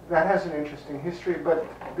 that has an interesting history, but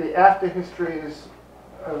the after history is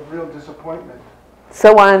a real disappointment.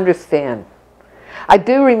 So I understand. I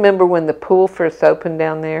do remember when the pool first opened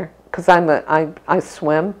down there, because I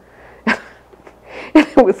swim.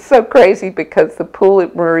 It was so crazy because the pool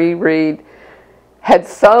at Marie Reed had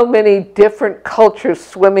so many different cultures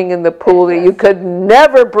swimming in the pool that you could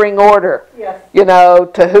never bring order, Yes. you know,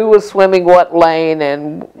 to who was swimming what lane,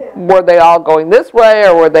 and were they all going this way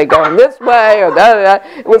or were they going this way or that.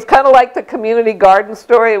 It was kind of like the community garden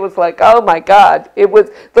story. It was like, oh my God, it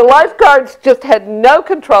was, the lifeguards just had no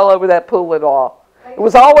control over that pool at all. It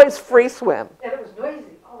was always free swim, And it was noisy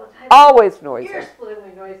all the time. always noisy.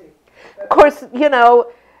 Ear-splittingly noisy. Of course, you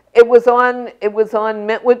know, it was on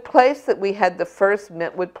Mintwood Place that we had the first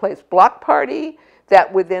Mintwood Place block party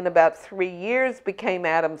that within about 3 years became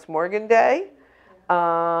Adams Morgan Day.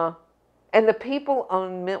 And the people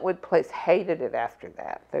on Mintwood Place hated it after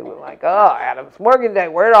that. They were like, oh, Adams Morgan Day,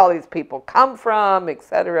 where'd all these people come from,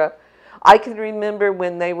 etc. I can remember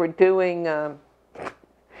when they were doing,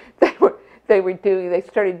 they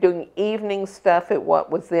started doing evening stuff at what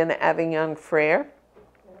was then Avignon Frere.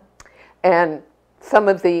 And some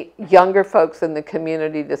of the younger folks in the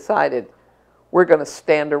community decided, we're going to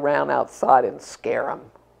stand around outside and scare them.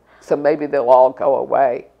 So maybe they'll all go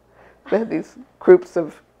away. They had these groups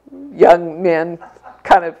of young men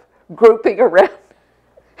kind of grouping around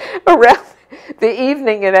the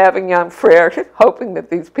evening at Avignon Frere, hoping that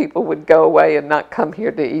these people would go away and not come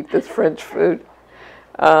here to eat this French food.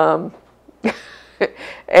 And,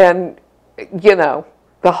 you know,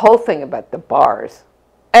 the whole thing about the bars,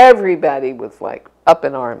 everybody was like up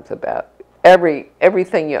in arms about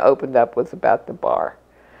everything you opened up was about the bar.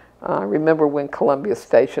 I remember when Columbia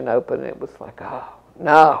Station opened, it was like, oh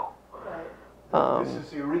no. This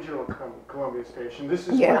is the original Columbia Station. This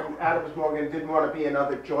is when Adams Morgan didn't want to be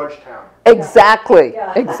another Georgetown. Exactly,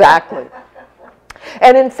 exactly.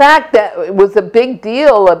 And in fact, that was a big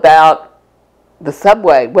deal about the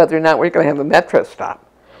subway, whether or not we're going to have a metro stop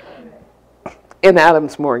in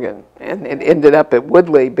Adams Morgan, and it ended up at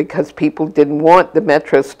Woodley because people didn't want the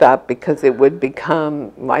metro stop because it would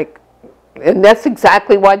become like, and that's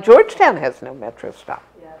exactly why Georgetown has no metro stop.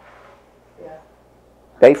 Yeah. Yeah.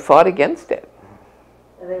 They fought against it.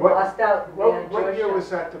 And they lost out. What year was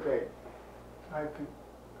that debate?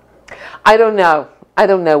 I don't know. I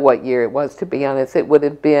don't know what year it was, to be honest. It would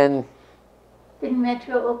have been... Did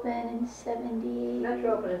Metro open in 78?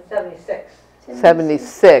 Metro opened in 76.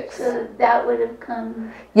 76. So that would have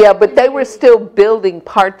come... Yeah, but they were still building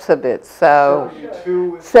parts of it, so...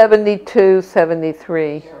 72,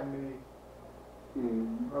 73.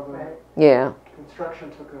 Right. Yeah.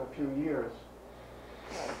 Construction took a few years.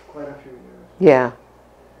 Quite a few years. Yeah.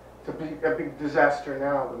 It's a big disaster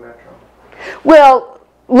now, the Metro. Well,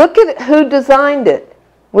 look at who designed it. It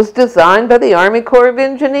was designed by the Army Corps of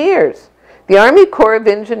Engineers. The Army Corps of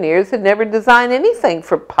Engineers had never designed anything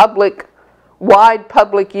for wide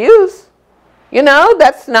public use. You know,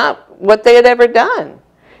 that's not what they had ever done.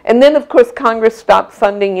 And then, of course, Congress stopped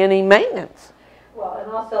funding any maintenance. Well,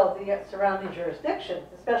 and also the surrounding jurisdictions,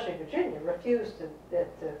 especially Virginia, refused to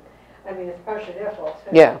I mean, it's partially their fault.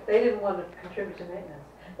 Yeah. They didn't want to contribute to maintenance.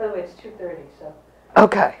 By the way, it's 2:30, so.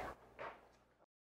 Okay.